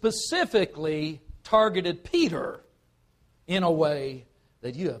 it specifically targeted Peter in a way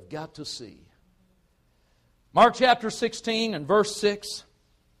that you have got to see. Mark chapter 16 and verse 6.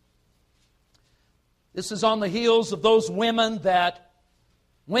 This is on the heels of those women that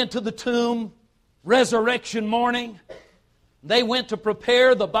went to the tomb resurrection morning. They went to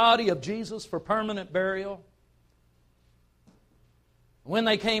prepare the body of Jesus for permanent burial. When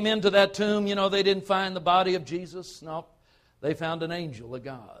they came into that tomb, they didn't find the body of Jesus. No, they found an angel of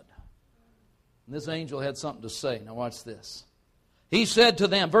God. And this angel had something to say. Now watch this. He said to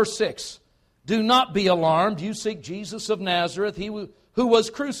them, verse 6, "Do not be alarmed. You seek Jesus of Nazareth, he who was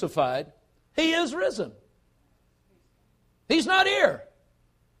crucified. He is risen. He's not here.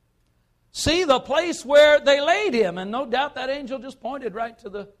 See the place where they laid him." And no doubt that angel just pointed right to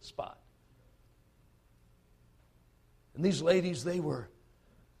the spot. And these ladies, they were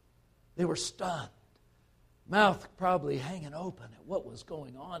stunned. Mouth probably hanging open at what was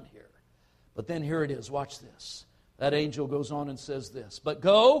going on here. But then here it is. Watch this. That angel goes on and says this. "But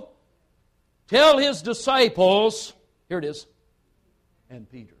go, tell his disciples," here it is, and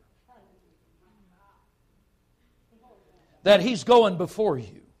Peter, "that he's going before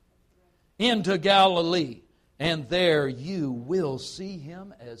you into Galilee, and there you will see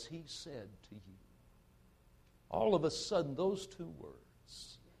him as he said to you." All of a sudden, those two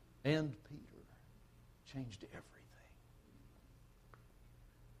words, "and Peter," changed everything.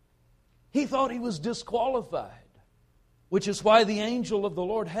 He thought he was disqualified, which is why the angel of the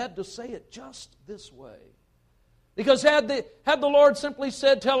Lord had to say it just this way. Because had the Lord simply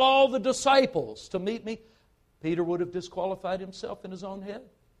said, tell all the disciples to meet me, Peter would have disqualified himself in his own head.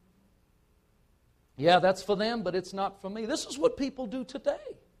 Yeah, that's for them, but it's not for me. This is what people do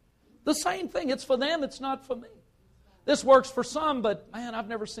today. The same thing. It's for them, it's not for me. This works for some, but man, I've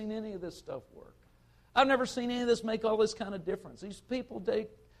never seen any of this stuff work. I've never seen any of this make all this kind of difference. These people,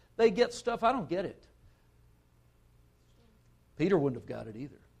 they get stuff, I don't get it. Peter wouldn't have got it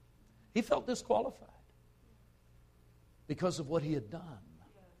either. He felt disqualified because of what he had done.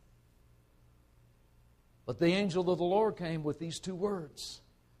 But the angel of the Lord came with these two words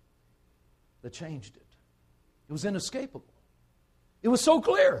that changed it. It was inescapable. It was so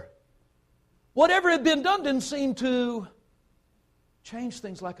clear. Whatever had been done didn't seem to change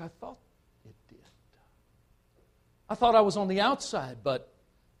things like I thought it did. I thought I was on the outside, but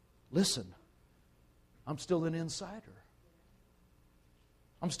listen, I'm still an insider.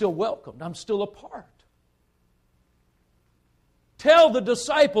 I'm still welcomed. I'm still a part. Tell the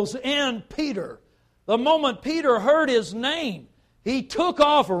disciples and Peter. The moment Peter heard his name, he took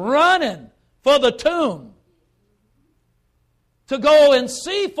off running for the tomb to go and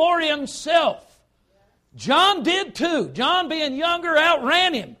see for himself. John did too. John, being younger,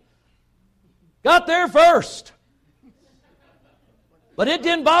 outran him. Got there first. But it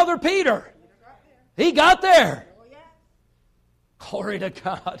didn't bother Peter. He got there. Glory to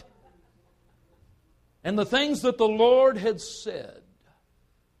God. And the things that the Lord had said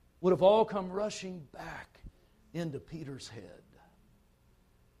would have all come rushing back into Peter's head.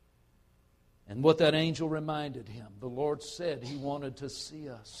 And what that angel reminded him, the Lord said He wanted to see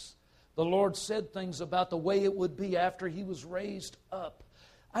us. The Lord said things about the way it would be after He was raised up.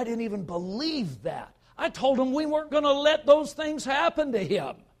 I didn't even believe that. I told him we weren't going to let those things happen to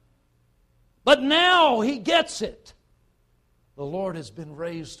him. But now he gets it. The Lord has been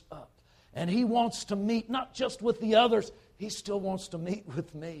raised up. And He wants to meet not just with the others, He still wants to meet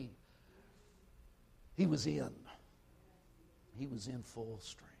with me. He was in. He was in full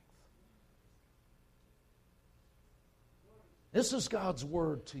strength. This is God's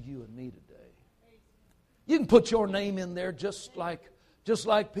word to you and me today. You can put your name in there just like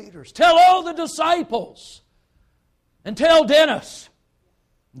Peter's. Tell all the disciples. And tell Dennis.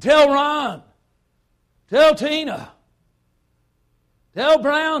 And tell Ron. Tell Tina. Tell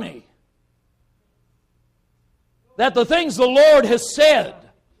Brownie. That the things the Lord has said,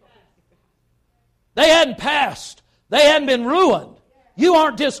 they hadn't passed. They hadn't been ruined. You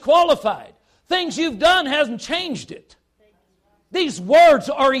aren't disqualified. Things you've done hasn't changed it. These words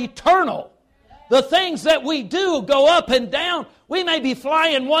are eternal. The things that we do go up and down. We may be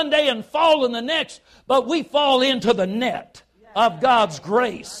flying one day and fall in the next, but we fall into the net of God's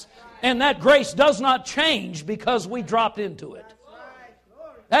grace. And that grace does not change because we dropped into it.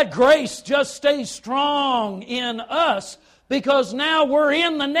 That grace just stays strong in us because now we're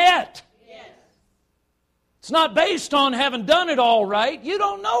in the net. It's not based on having done it all right. You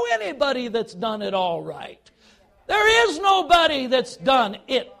don't know anybody that's done it all right. There is nobody that's done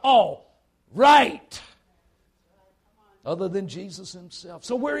it all right other than Jesus Himself.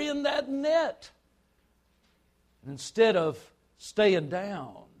 So we're in that net. And instead of staying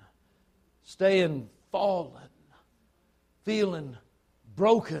down, staying fallen, feeling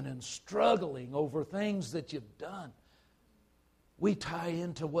broken and struggling over things that you've done, we tie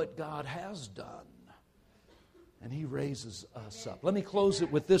into what God has done. And He raises us up. Let me close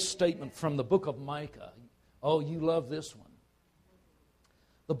it with this statement from the book of Micah. Oh, you love this one.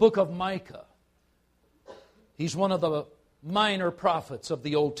 The book of Micah. He's one of the minor prophets of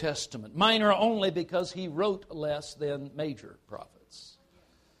the Old Testament. Minor only because he wrote less than major prophets.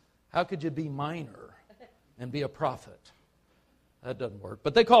 How could you be minor and be a prophet? That doesn't work.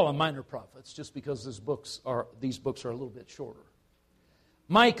 But they call them minor prophets just because these books are a little bit shorter.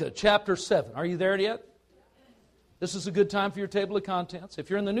 Micah chapter 7. Are you there yet? This is a good time for your table of contents.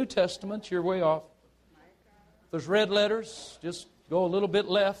 If you're in the New Testament, you're way off. If there's red letters, just go a little bit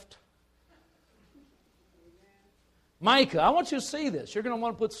left. Micah, I want you to see this. You're going to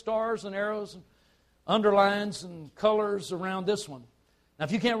want to put stars and arrows and underlines and colors around this one. Now,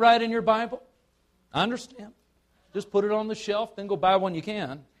 if you can't write in your Bible, I understand. Just put it on the shelf, then go buy one you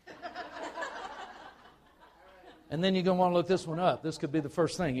can. And then you're going to want to look this one up. This could be the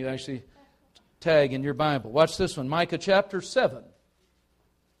first thing you actually tag in your Bible. Watch this one, Micah chapter 7.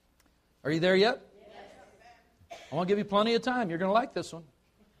 Are you there yet? Yes. I want to give you plenty of time. You're going to like this one.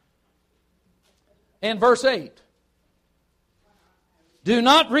 And verse 8. Do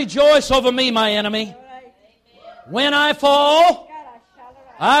not rejoice over me, my enemy. When I fall,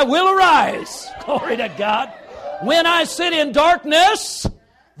 I will arise. Glory to God. When I sit in darkness,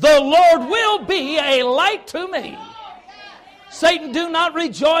 the Lord will be a light to me. Satan, do not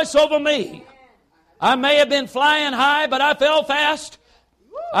rejoice over me. I may have been flying high, but I fell fast.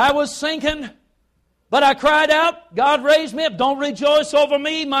 I was sinking, but I cried out. God raised me up. Don't rejoice over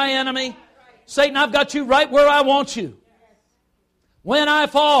me, my enemy. Satan, I've got you right where I want you. When I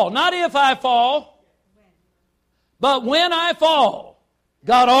fall, not if I fall, but when I fall.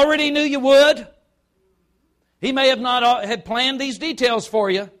 God already knew you would. He may have not had planned these details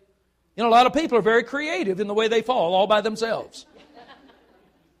for you. You know, a lot of people are very creative in the way they fall all by themselves.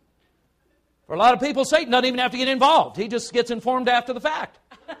 For a lot of people, Satan doesn't even have to get involved. He just gets informed after the fact.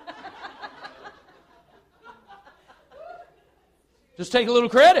 Just take a little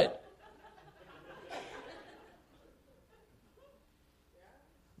credit.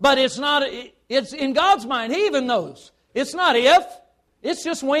 But it's not, it's in God's mind. He even knows. It's not if, it's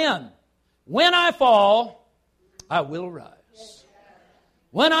just when. When I fall, I will rise.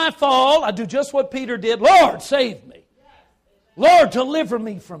 When I fall, I do just what Peter did. Lord, save me. Lord, deliver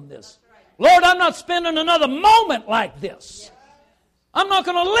me from this. Lord, I'm not spending another moment like this. I'm not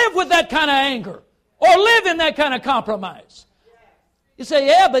going to live with that kind of anger or live in that kind of compromise. You say,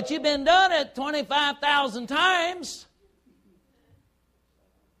 yeah, but you've been done it 25,000 times.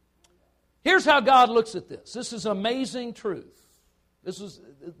 Here's how God looks at this. This is amazing truth. This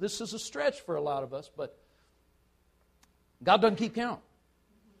is a stretch for a lot of us, but God doesn't keep count.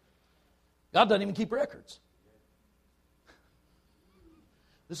 God doesn't even keep records.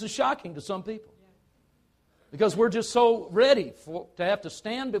 This is shocking to some people. Because we're just so ready to have to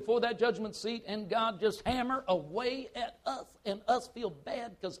stand before that judgment seat and God just hammer away at us and us feel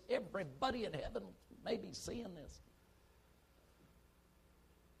bad because everybody in heaven may be seeing this.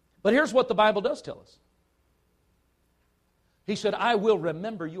 But here's what the Bible does tell us. He said, I will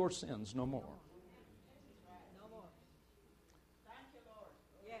remember your sins no more. No more. Thank you, Lord.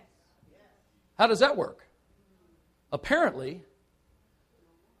 Yes. How does that work? Apparently,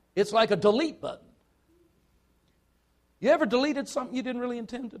 it's like a delete button. You ever deleted something you didn't really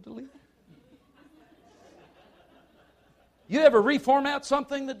intend to delete? You ever reformat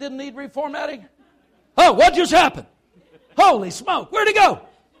something that didn't need reformatting? Oh, what just happened? Holy smoke, where'd it go?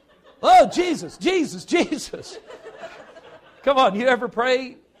 Oh, Jesus, Jesus, Jesus. Come on, you ever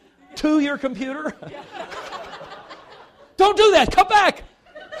pray to your computer? Don't do that, come back.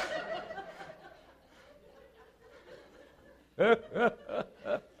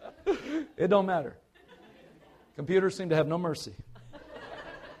 It don't matter. Computers seem to have no mercy,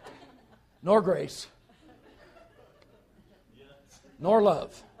 nor grace, nor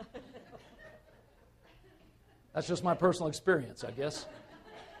love. That's just my personal experience, I guess.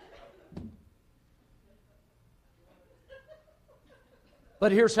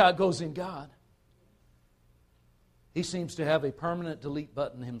 But here's how it goes in God. He seems to have a permanent delete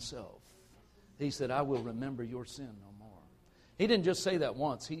button himself. He said, I will remember your sin no more. He didn't just say that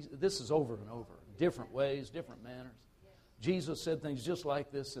once. This is over and over. Different ways, different manners. Jesus said things just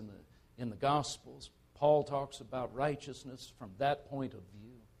like this in the Gospels. Paul talks about righteousness from that point of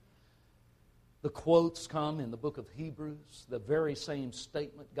view. The quotes come in the book of Hebrews, the very same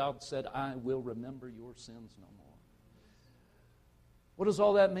statement. God said, I will remember your sins no more. What does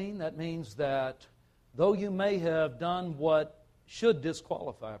all that mean? That means that though you may have done what should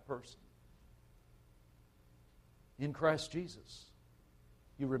disqualify a person, in Christ Jesus,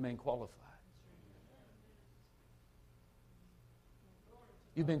 you remain qualified.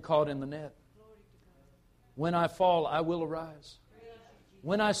 You've been caught in the net. When I fall, I will arise.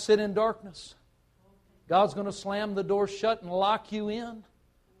 When I sit in darkness, God's going to slam the door shut and lock you in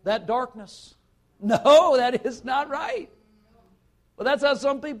that darkness. No, that is not right. Well, that's how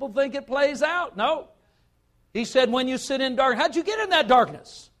some people think it plays out. No. He said, when you sit in darkness, how'd you get in that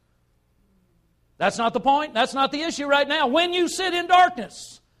darkness? That's not the point. That's not the issue right now. When you sit in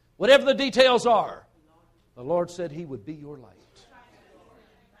darkness, whatever the details are, the Lord said He would be your light.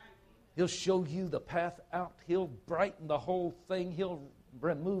 He'll show you the path out. He'll brighten the whole thing. He'll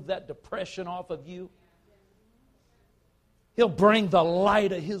remove that depression off of you. He'll bring the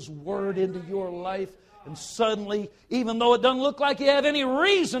light of His Word into your life. And suddenly, even though it doesn't look like you have any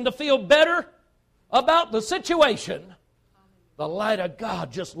reason to feel better about the situation, the light of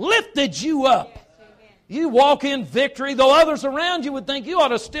God just lifted you up. You walk in victory, though others around you would think you ought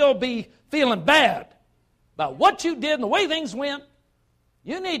to still be feeling bad about what you did and the way things went.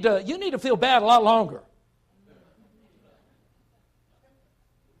 You need to feel bad a lot longer.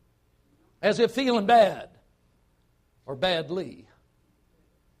 As if feeling bad or badly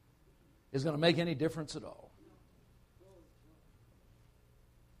is going to make any difference at all.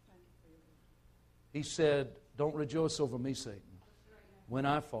 He said, don't rejoice over me, Satan. When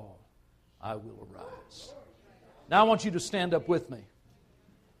I fall, I will arise. Now I want you to stand up with me.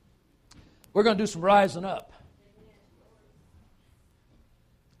 We're going to do some rising up.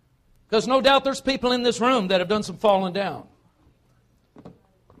 Because no doubt there's people in this room that have done some falling down.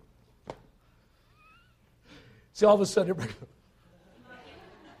 See, all of a sudden, everybody,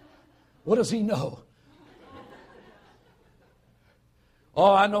 what does he know?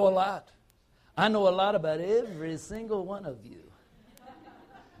 Oh, I know a lot. I know a lot about every single one of you.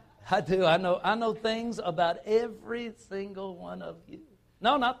 I do. I know things about every single one of you.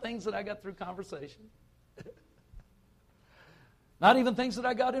 No, not things that I got through conversation. Not even things that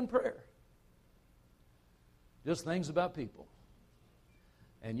I got in prayer. Just things about people.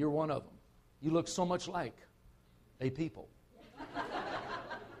 And you're one of them. You look so much like a people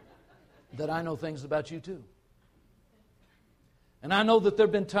that I know things about you too. And I know that there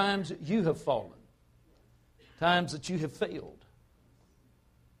have been times you have fallen. Times that you have failed.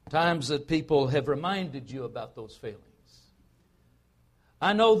 Times that people have reminded you about those failings.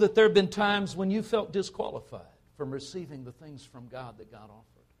 I know that there have been times when you felt disqualified from receiving the things from God that God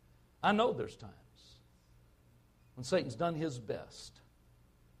offered. I know there's times when Satan's done his best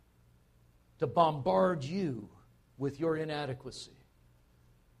to bombard you with your inadequacy,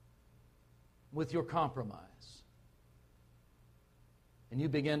 with your compromise. And you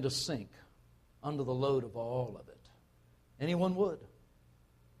begin to sink under the load of all of it. Anyone would.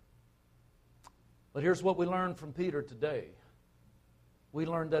 But here's what we learned from Peter today. We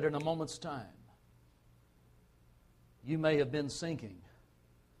learned that in a moment's time, you may have been sinking,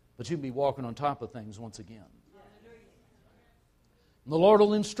 but you'll be walking on top of things once again. And the Lord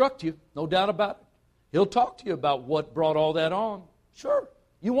will instruct you, no doubt about it. He'll talk to you about what brought all that on. Sure,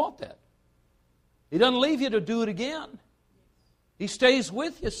 you want that. He doesn't leave you to do it again. He stays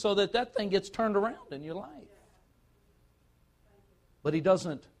with you so that that thing gets turned around in your life. But He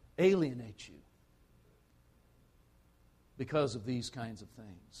doesn't alienate you because of these kinds of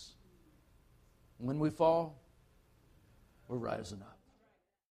things. When we fall, we're rising up.